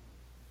 Andrew?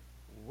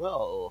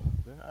 Well,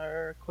 there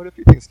are quite a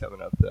few things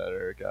coming up that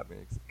are got me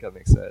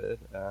excited.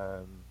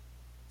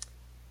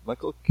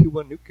 Michael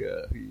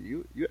Kiwanuka, who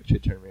you actually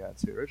turned me on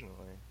to originally.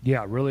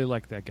 Yeah, I really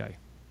like that guy.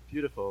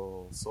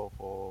 Beautiful,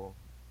 soulful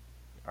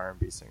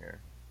R&B singer.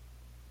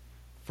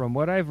 From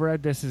what I've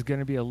read, this is going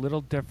to be a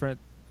little different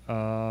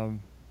vibe.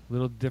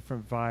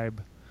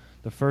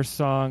 The first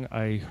song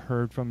I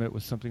heard from it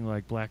was something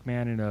like Black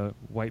Man in a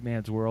White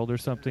Man's World or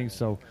something,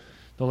 so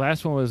The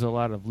last one was a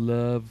lot of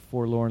love,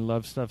 forlorn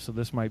love stuff, so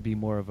this might be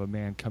more of a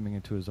man coming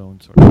into his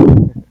own sort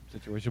of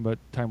situation, but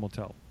time will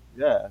tell.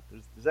 Yeah,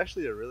 there's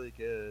actually a really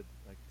good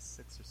like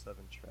 6 or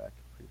 7 track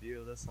preview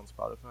of this on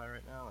Spotify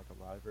right now, like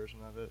a live version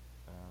of it.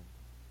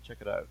 Check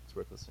it out; it's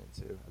worth listening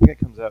to. I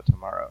think it comes out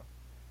tomorrow.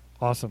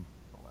 Awesome.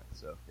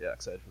 So yeah,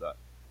 excited for that.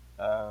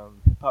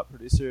 Hip hop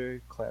producer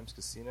Clams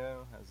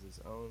Casino has his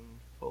own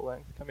full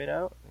length coming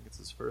out. I think it's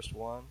his first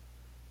one.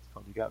 It's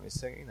called "You Got Me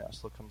Singing." That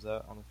still comes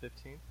out on the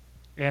 15th.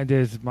 And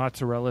does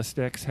Mozzarella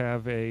Sticks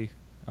have a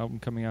album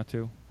coming out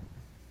too?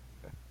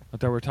 I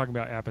thought we were talking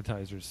about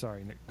appetizers.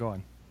 Sorry, Nick. Go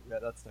on. Yeah,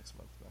 that's next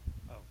month,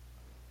 man.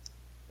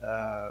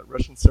 Oh.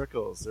 Russian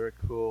Circles. They're a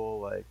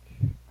cool, like,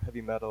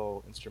 heavy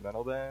metal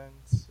instrumental band.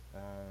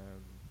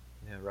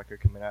 They have a record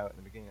coming out in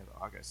the beginning of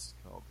August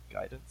called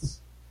Guidance.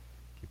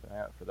 Keep an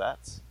eye out for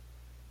that.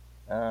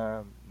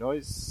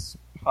 Noise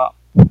pop,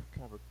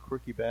 kind of a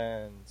quirky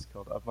band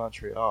called Of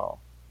Montreal,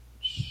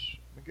 which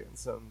I've been getting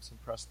some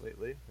press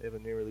lately. They have a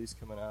new release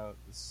coming out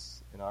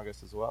in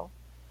August as well,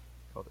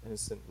 called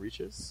Innocent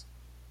Reaches.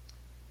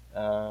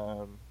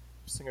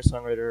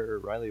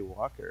 Singer-songwriter Riley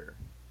Walker,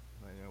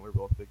 who I know we're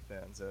both big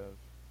fans of.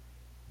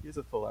 He has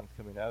a full length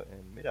coming out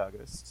in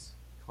mid-August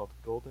called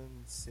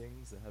Golden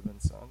Sings the Heaven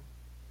Sung.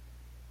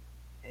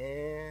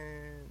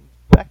 And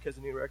Beck has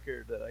a new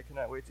record that I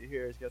cannot wait to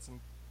hear. He's got some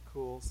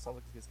cool, sounds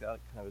like he's got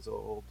kind of his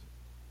old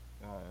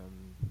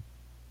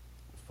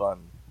fun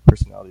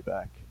personality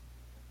back.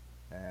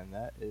 And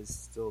that is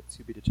still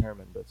to be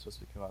determined, but it's supposed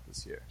to come out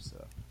this year. So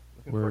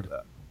looking forward to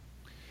that.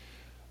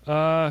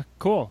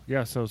 Cool.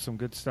 Yeah, so some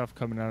good stuff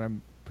coming out.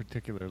 I'm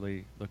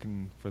particularly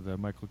looking for the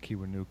Michael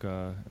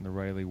Kiwanuka and the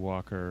Riley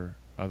Walker.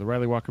 The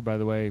Riley Walker, by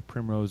the way,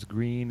 Primrose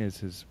Green is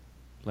his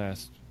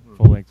last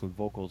full length with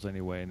vocals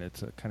anyway, and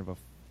it's a kind of a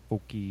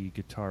folky,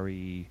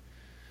 guitar-y,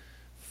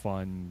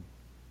 fun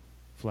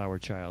flower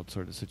child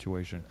sort of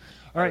situation.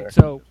 All right,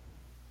 so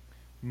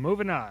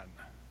moving on.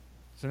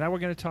 So now we're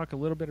going to talk a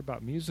little bit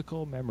about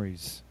musical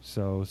memories.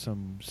 So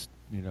some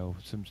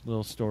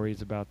little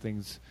stories about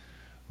things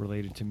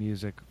related to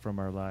music from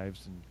our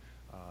lives, and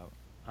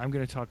I'm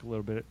going to talk a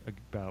little bit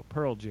about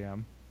Pearl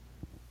Jam.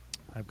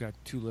 I've got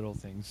 2 little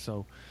things.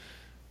 So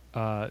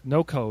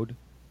No Code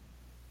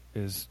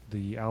is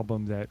the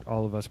album that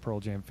all of us Pearl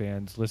Jam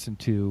fans listened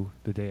to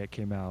the day it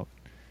came out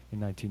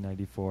in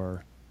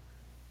 1994,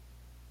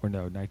 or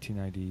no,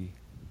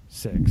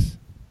 1996,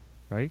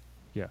 right?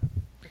 Yeah,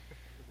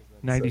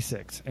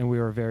 96, and we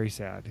were very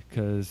sad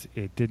because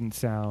it didn't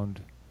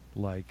sound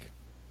like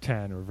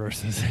 10 or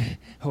Versus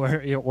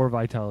or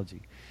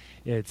Vitology.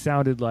 It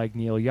sounded like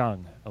Neil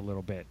Young a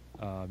little bit,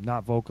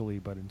 not vocally,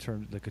 but in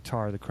terms of the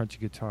guitar, the crunchy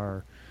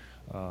guitar,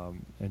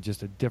 and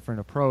just a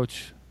different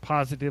approach.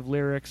 Positive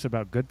lyrics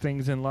about good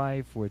things in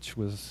life, which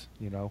was,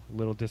 a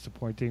little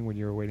disappointing when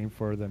you were waiting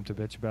for them to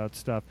bitch about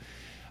stuff.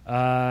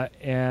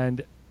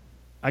 And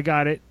I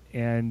got it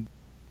and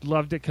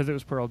loved it because it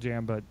was Pearl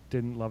Jam, but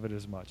didn't love it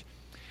as much.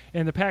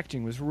 And the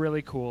packaging was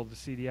really cool. The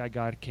CD I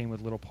got came with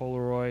little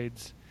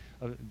Polaroids.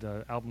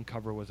 The album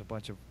cover was a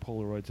bunch of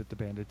Polaroids that the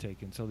band had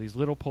taken. So these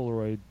little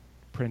Polaroid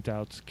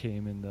printouts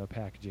came in the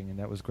packaging, and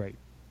that was great.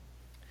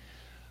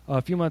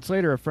 A few months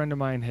later, a friend of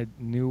mine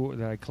knew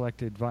that I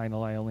collected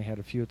vinyl. I only had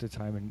a few at the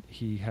time, and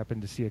he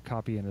happened to see a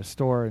copy in a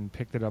store and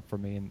picked it up for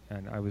me.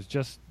 And I was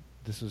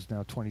this was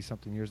now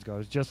 20-something years ago, I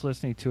was just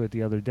listening to it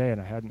the other day, and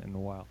I hadn't in a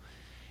while.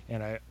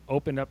 And I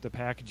opened up the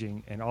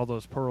packaging, and all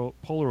those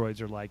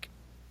Polaroids are like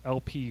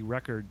LP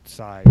record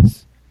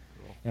size.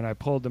 Cool. And I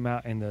pulled them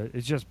out, and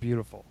it's just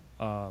beautiful.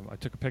 I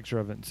took a picture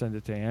of it and sent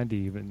it to Andy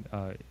even.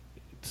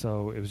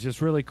 So it was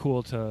just really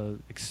cool to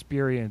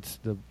experience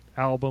the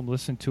album,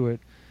 listen to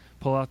it,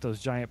 pull out those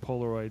giant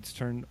Polaroids,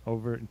 turn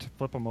over and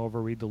flip them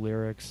over, read the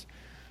lyrics,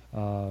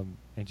 and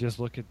just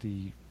look at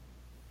the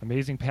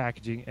amazing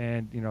packaging.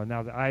 And,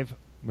 now that I've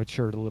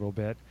matured a little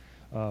bit,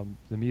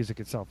 the music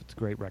itself, it's a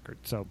great record.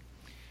 So,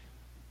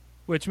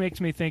 which makes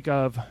me think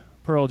of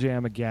Pearl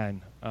Jam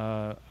again.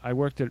 I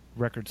worked at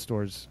record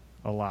stores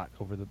a lot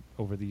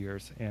over the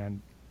years,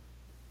 and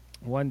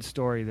one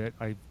story that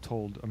I've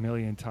told a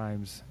million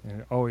times,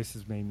 and it always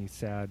has made me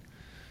sad,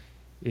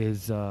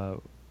 is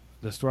the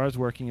store I was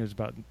working, it was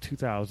about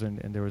 2000,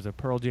 and there was a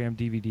Pearl Jam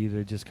DVD that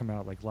had just come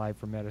out, like Live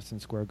from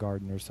Madison Square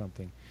Garden or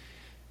something.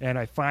 And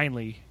I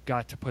finally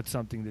got to put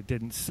something that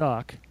didn't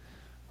suck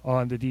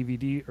on the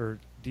DVD, or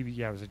DVD,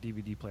 yeah, it was a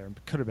DVD player.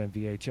 It could have been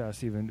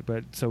VHS even.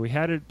 But so we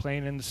had it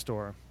playing in the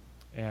store,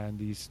 and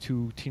these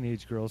 2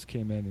 teenage girls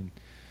came in, and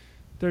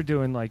they're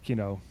doing like,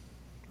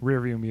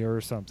 rearview mirror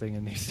or something,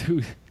 and these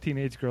 2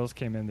 teenage girls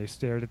came in. They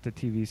stared at the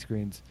TV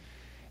screens,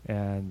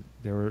 and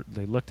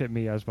they looked at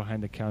me. I was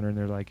behind the counter, and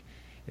they're like,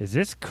 "Is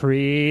this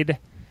Creed?"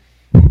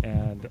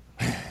 And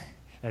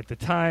at the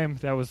time,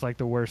 that was like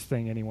the worst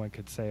thing anyone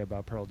could say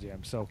about Pearl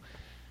Jam. So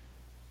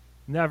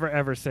never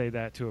ever say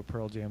that to a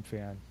Pearl Jam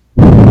fan.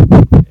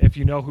 If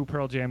you know who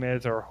Pearl Jam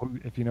is, or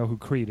if you know who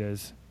Creed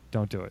is,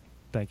 don't do it.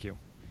 Thank you.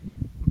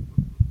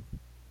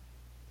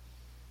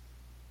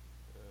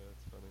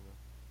 That's funny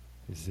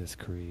though. Is this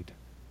Creed?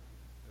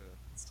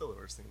 It's still the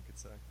worst thing you could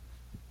say.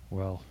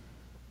 Well,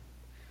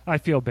 I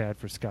feel bad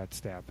for Scott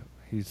Stapp.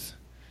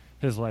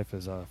 His life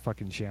is a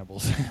fucking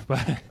shambles.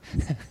 But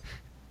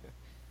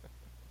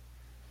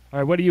all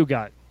right, what do you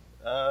got?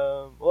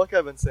 Well, like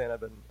I've been saying,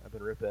 I've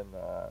been ripping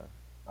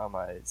all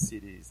my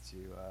CDs to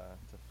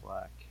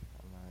FLAC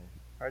on my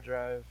hard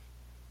drive,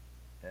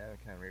 and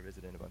kind of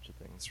revisiting a bunch of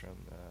things from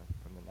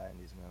the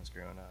 '90s when I was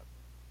growing up.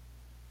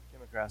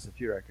 Came across a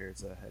few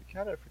records I had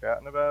kind of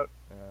forgotten about,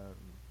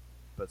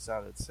 but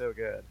sounded so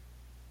good.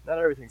 Not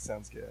everything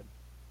sounds good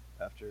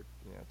after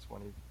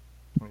 20,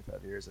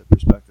 25 years of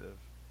perspective.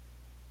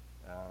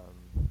 I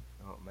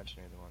won't mention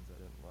any of the ones I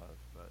didn't love,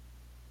 but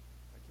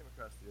I came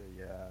across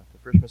the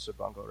first Mr.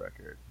 Bungle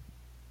record,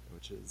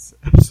 which is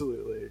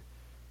absolutely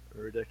a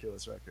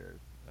ridiculous record.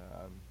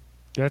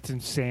 That's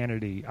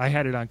insanity. I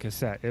had it on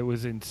cassette. It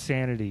was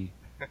insanity.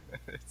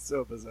 It's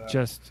so bizarre.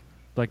 Just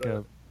like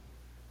But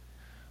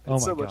oh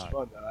it's my so god. much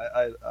fun,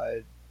 though.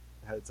 I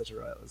had such a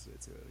riot listening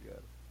to it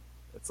again.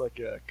 It's like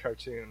a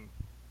cartoon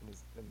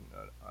in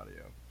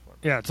audio form.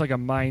 Yeah, it's like a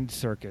mind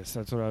circus.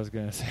 That's what I was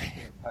gonna say.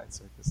 Yeah, Mind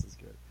Circus is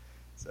good.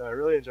 So I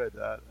really enjoyed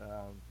that.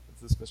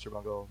 It's this Mr.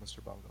 Bungle. If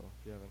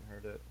you haven't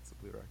heard it, it's a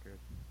blue record.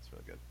 It's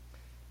really good.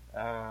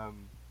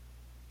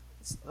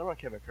 This other one I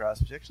came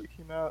across, which actually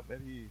came out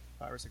maybe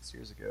 5 or 6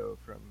 years ago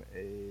from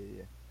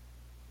a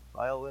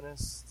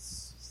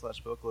violinist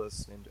 /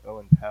 vocalist named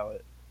Owen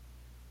Pallett,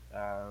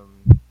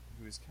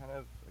 who's kind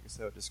of, like I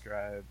said, I would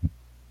describe,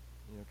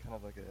 kind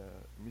of like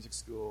a music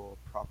school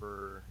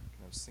proper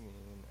kind of singing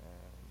and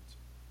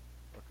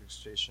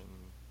orchestration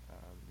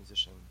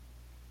musician.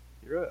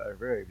 He wrote a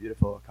very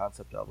beautiful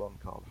concept album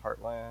called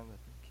Heartland. I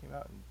think it came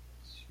out in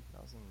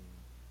 2009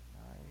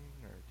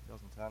 or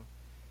 2010.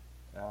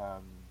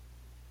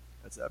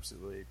 It's an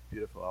absolutely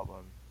beautiful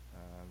album.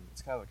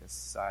 It's kind of like a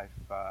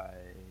sci-fi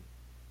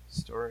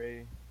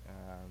story,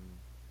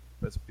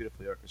 but it's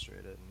beautifully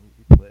orchestrated, and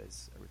he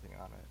plays everything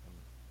on it, and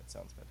it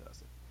sounds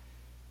fantastic.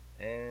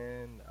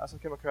 And I also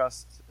came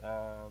across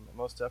a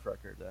Mos Def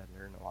record that I hadn't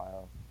heard in a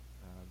while,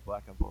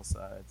 Black on Both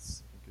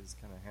Sides. I think is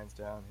kind of hands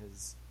down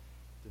his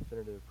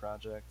definitive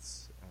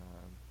project.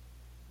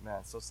 Man,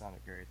 it still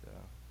sounded great though.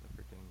 I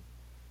freaking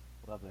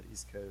love that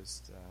East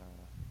Coast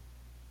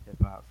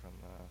hip hop from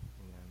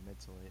the mid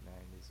to late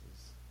 '90s.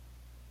 Was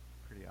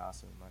pretty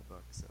awesome in my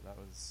book. So that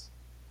was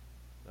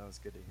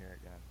good to hear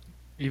again.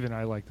 Even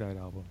I like that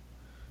album,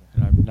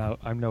 Yeah. and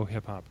I'm no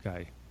hip hop guy.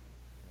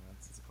 Yeah,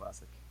 it's a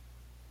classic.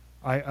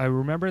 I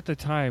remember at the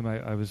time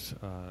I was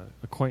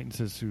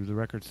acquaintances through the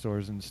record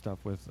stores and stuff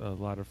with a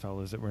lot of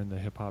fellas that were in the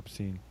hip hop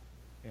scene,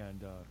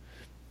 and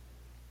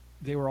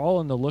they were all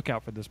on the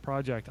lookout for this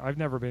project. I've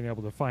never been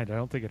able to find it. I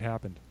don't think it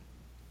happened.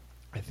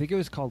 I think it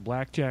was called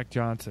Blackjack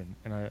Johnson,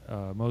 and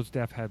Mos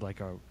Def had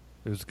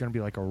it was going to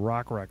be like a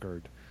rock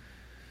record,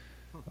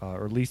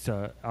 or at least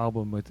an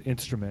album with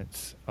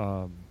instruments,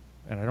 and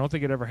I don't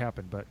think it ever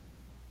happened. But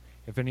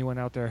if anyone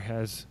out there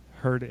has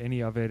heard any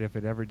of it, if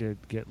it ever did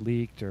get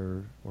leaked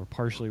or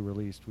partially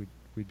released,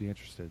 we'd be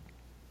interested.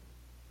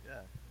 Yeah,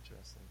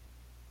 interesting.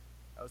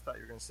 I always thought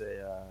you were going to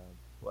say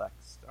Black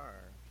Star.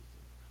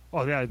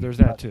 Oh yeah, there's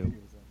that too.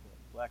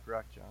 Black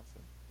Rock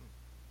Johnson.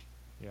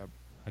 Yeah,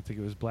 I think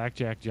it was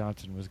Blackjack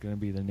Johnson was going to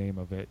be the name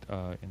of it,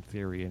 in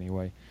theory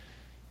anyway.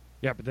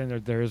 Yeah, but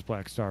then there is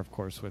Black Star, of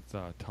course, with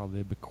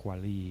Talib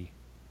Kweli.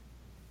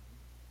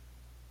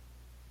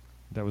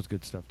 That was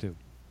good stuff too.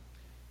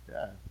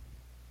 Yeah.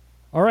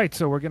 All right,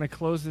 so we're going to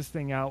close this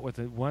thing out with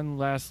one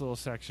last little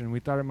section. We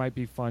thought it might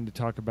be fun to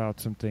talk about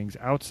some things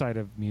outside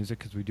of music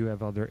because we do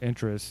have other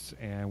interests,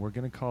 and we're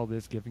going to call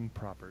this Giving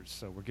Propers.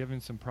 So we're giving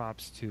some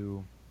props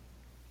to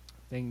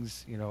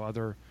things,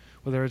 other,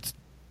 whether it's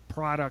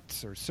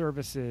products or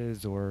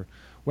services or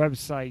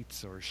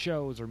websites or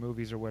shows or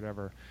movies or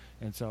whatever.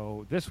 And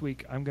so this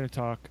week I'm going to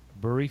talk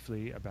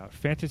briefly about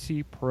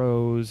Fantasy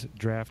Pros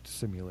Draft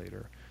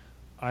Simulator.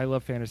 I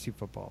love fantasy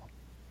football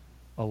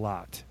a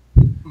lot.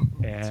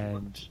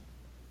 And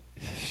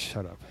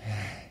shut up.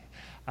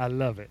 I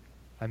love it.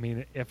 I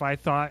mean, if I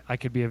thought I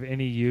could be of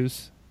any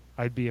use,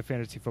 I'd be a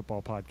fantasy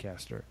football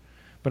podcaster.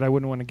 But I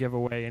wouldn't want to give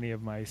away any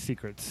of my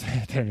secrets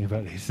to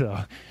anybody.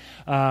 So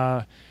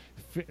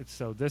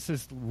this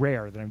is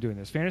rare that I'm doing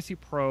this. Fantasy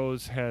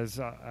Pros has,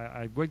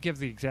 I would give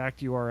the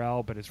exact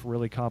URL, but it's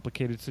really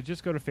complicated. So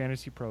just go to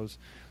Fantasy Pros,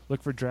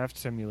 look for Draft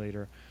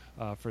Simulator.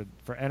 For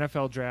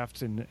NFL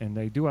drafts, and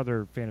they do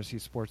other fantasy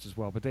sports as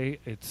well. But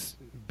it's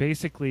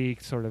basically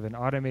sort of an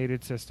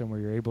automated system where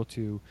you're able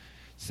to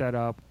set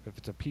up if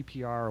it's a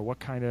PPR or what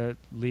kind of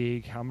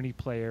league, how many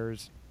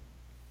players,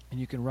 and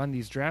you can run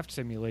these draft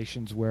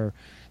simulations where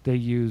they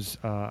use,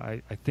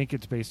 I think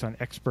it's based on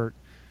expert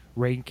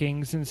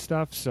rankings and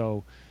stuff.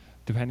 So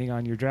depending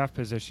on your draft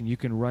position, you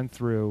can run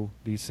through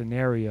these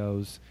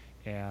scenarios.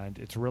 And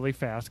it's really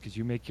fast because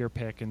you make your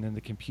pick, and then the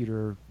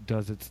computer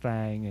does its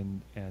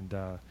thing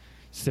and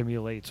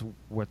simulates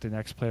what the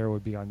next player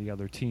would be on the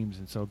other teams.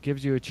 And so it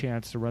gives you a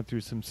chance to run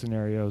through some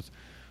scenarios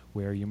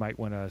where you might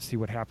want to see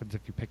what happens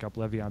if you pick up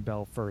Le'Veon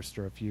Bell first,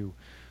 or if you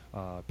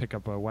pick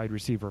up a wide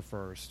receiver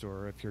first,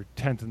 or if you're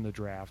 10th in the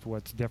draft,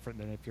 what's different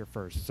than if you're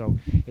first. So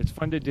it's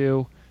fun to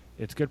do.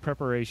 It's good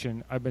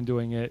preparation. I've been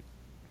doing it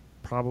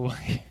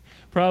probably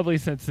probably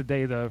since the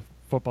day the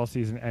football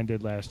season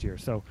ended last year.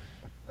 So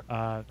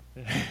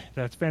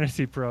that's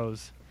Fantasy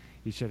Pros.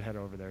 You should head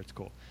over there. It's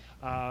cool.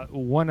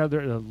 One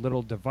other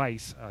little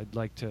device I'd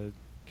like to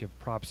give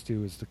props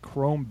to is the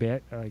Chrome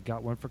Bit. I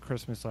got one for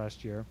Christmas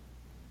last year.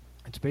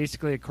 It's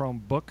basically a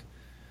Chromebook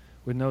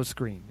with no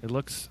screen. It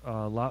looks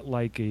a lot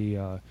like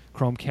a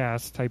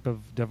Chromecast type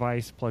of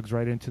device. Plugs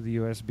right into the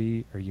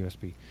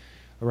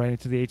right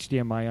into the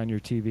HDMI on your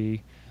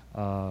TV.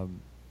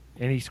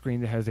 Any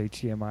screen that has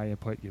HDMI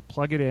input, you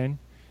plug it in,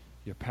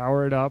 you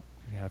power it up.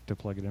 You have to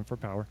plug it in for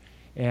power,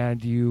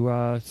 and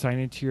you sign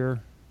into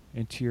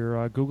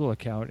your Google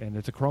account, and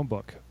it's a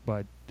Chromebook.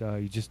 But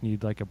you just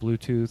need like a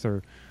Bluetooth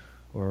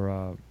or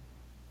a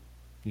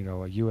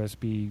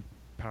USB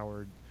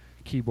powered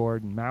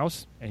keyboard and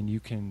mouse, and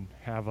you can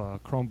have a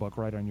Chromebook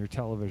right on your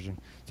television.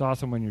 It's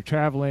awesome when you're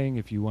traveling.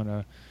 If you want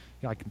to,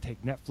 I can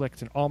take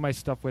Netflix and all my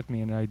stuff with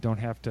me, and I don't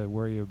have to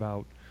worry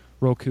about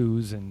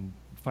Roku's and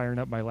firing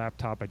up my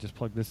laptop. I just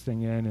plug this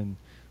thing in and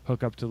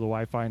hook up to the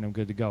Wi-Fi, and I'm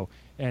good to go.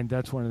 And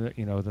that's one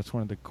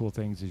of the cool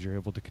things is you're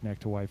able to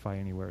connect to Wi-Fi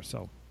anywhere.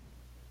 So,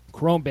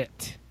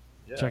 Chromebit,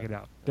 check it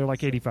out. They're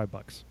like $85.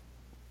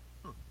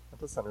 That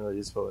does sound really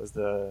useful. Is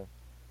the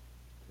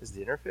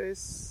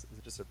interface? Is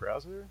it just a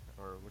browser,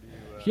 or what do you?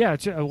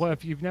 Yeah, well,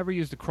 if you've never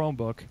used a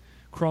Chromebook,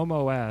 Chrome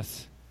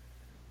OS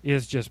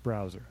is just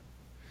browser.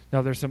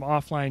 Now, there's some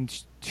offline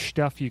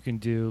stuff you can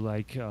do,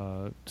 like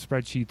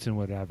spreadsheets and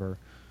whatever,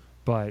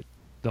 but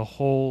the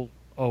whole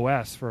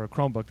OS for a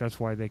Chromebook, that's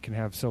why they can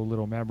have so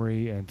little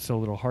memory and so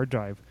little hard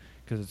drive,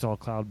 because it's all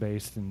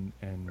cloud-based and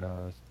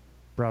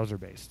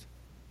browser-based.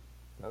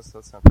 That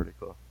sounds pretty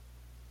cool.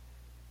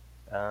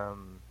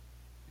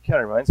 It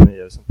kind of reminds me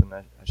of something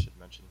I should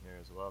mention here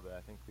as well that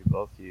I think we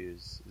both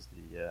use is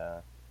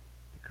the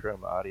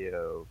Chrome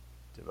Audio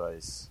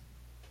device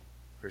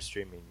for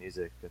streaming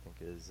music. I think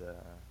is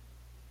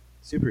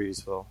super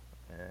useful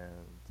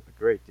and a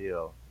great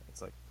deal.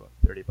 It's like what,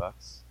 $30,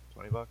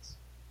 $20?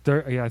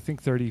 Yeah, I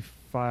think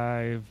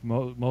 35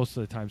 most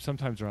of the time.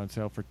 Sometimes they're on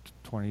sale for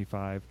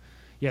 25.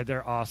 Yeah,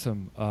 they're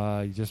awesome.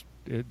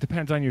 It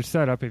depends on your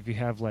setup. If you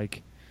have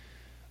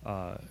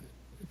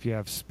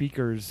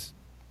speakers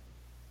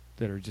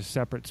that are just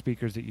separate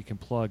speakers that you can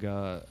plug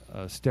a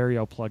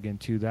stereo plug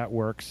into, that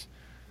works.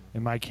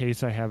 In my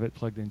case, I have it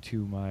plugged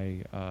into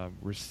my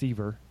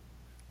receiver,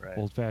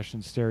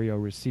 old-fashioned stereo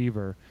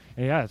receiver.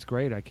 And yeah, it's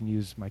great. I can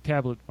use my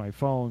tablet, my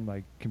phone,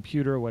 my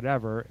computer,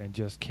 whatever, and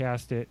just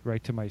cast it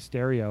right to my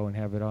stereo and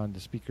have it on the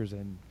speakers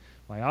in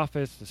my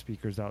office, the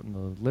speakers out in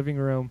the living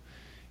room.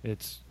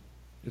 It's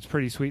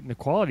pretty sweet, and the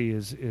quality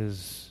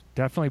is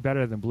definitely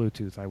better than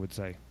Bluetooth, I would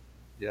say.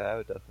 Yeah, I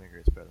would definitely agree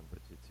it's better than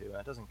Bluetooth too. And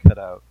it doesn't cut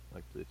out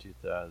like Bluetooth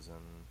does, and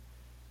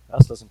it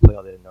also doesn't play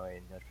all the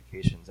annoying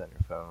notifications on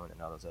your phone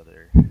and all those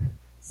other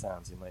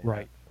sounds you might have from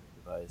your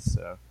device.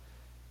 So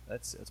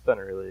it's been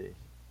a really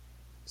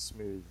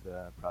smooth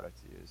product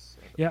to use.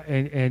 So. Yeah,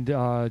 and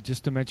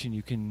just to mention,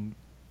 you can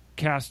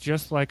cast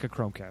just like a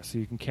Chromecast. So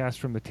you can cast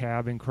from the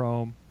tab in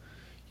Chrome.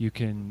 You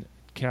can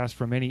cast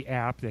from any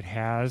app that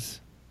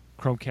has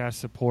Chromecast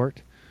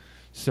support.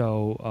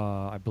 So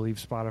I believe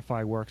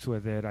Spotify works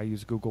with it. I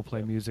use Google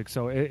Play Music.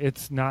 So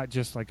it's not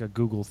just like a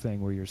Google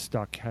thing where you're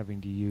stuck having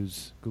to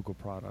use Google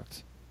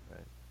products.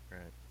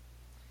 Right.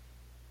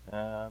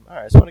 All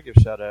right, I just want to give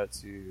a shout out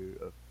to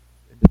an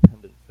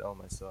independent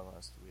film I saw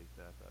last week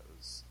that I thought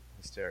was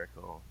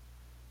hysterical,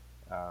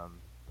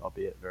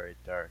 albeit very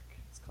dark.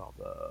 It's called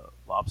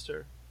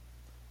Lobster.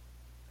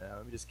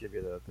 Let me just give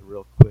you the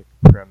real quick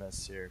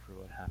premise here for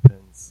what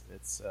happens.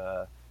 It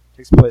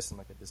takes place in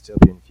like a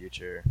dystopian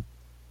future.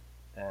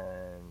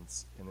 And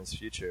in this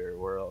future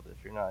world,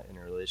 if you're not in a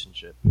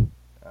relationship,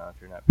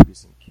 if you're not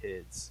producing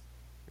kids,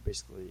 you're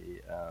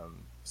basically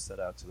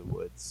set out to the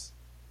woods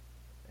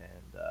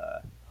and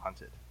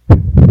hunted.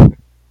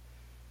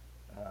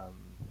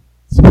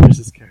 So there's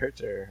this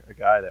character, a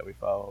guy that we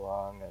follow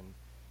along, and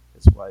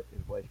his wife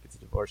gets a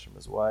divorce from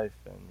his wife,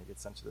 and he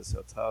gets sent to this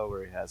hotel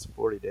where he has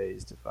 40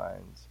 days to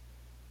find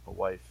a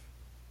wife,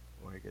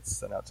 where he gets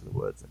sent out to the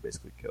woods and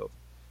basically killed.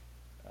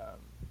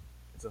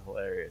 It's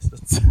hilarious.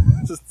 It's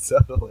so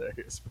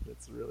hilarious, but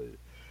it's really,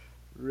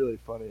 really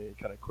funny,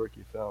 kind of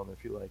quirky film.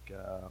 If you like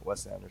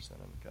Wes Anderson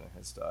and kind of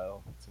his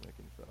style to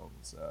making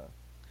films, I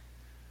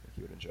think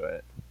you would enjoy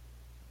it.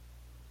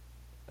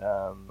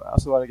 I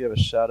also want to give a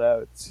shout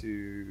out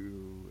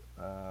to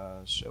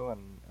a show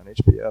on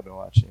HBO I've been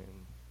watching.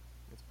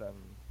 It's been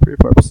 3 or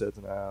 4 episodes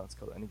now. It's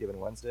called Any Given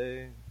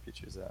Wednesday. It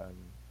features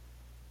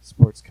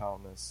sports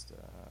columnist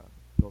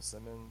Bill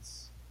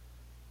Simmons.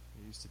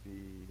 He used to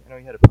be, I know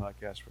he had a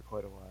podcast for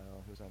quite a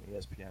while. He was on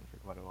ESPN for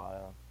quite a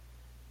while.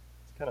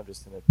 It's kind of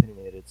just an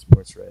opinionated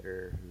sports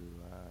writer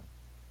who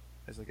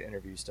has like an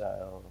interview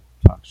style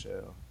talk show.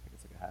 I think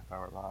it's like a half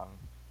hour long.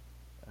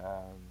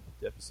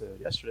 The episode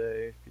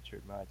yesterday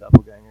featured my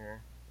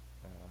doppelganger,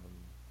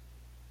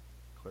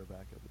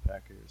 quarterback of the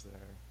Packers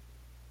there.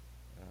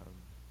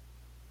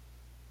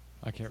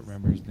 I can't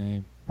remember his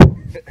name.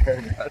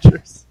 Aaron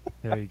Rodgers.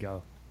 There you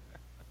go.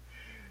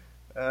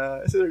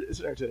 It's an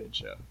entertaining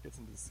show. Gets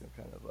into some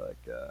kind of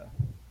like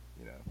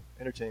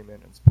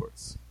entertainment and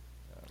sports.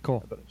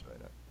 Cool. I've been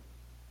enjoying it.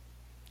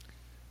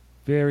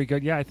 Very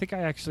good. Yeah, I think I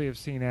actually have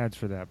seen ads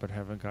for that, but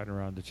haven't gotten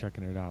around to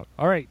checking it out.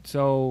 All right,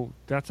 so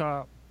that's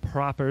our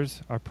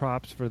props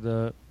for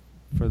the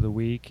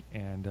week,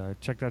 and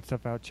check that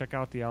stuff out. Check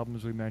out the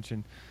albums we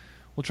mentioned.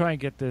 We'll try and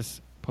get this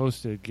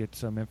posted, get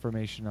some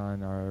information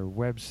on our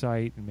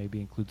website, and maybe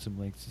include some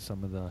links to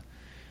some of the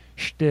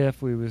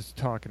shtiff we was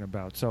talking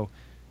about. So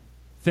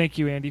thank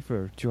you, Andy,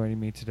 for joining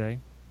me today.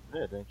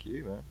 Yeah, thank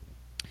you, man.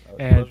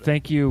 And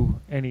thank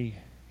you, any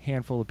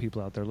handful of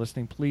people out there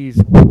listening.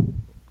 Please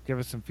give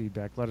us some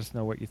feedback. Let us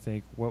know what you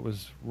think. What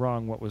was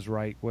wrong? What was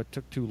right? What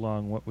took too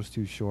long? What was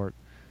too short?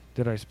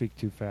 Did I speak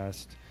too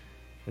fast?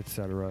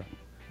 Etc.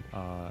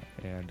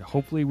 And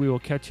hopefully we will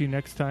catch you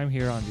next time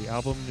here on the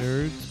Album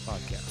Nerds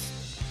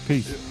Podcast.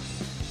 Peace.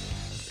 Yeah.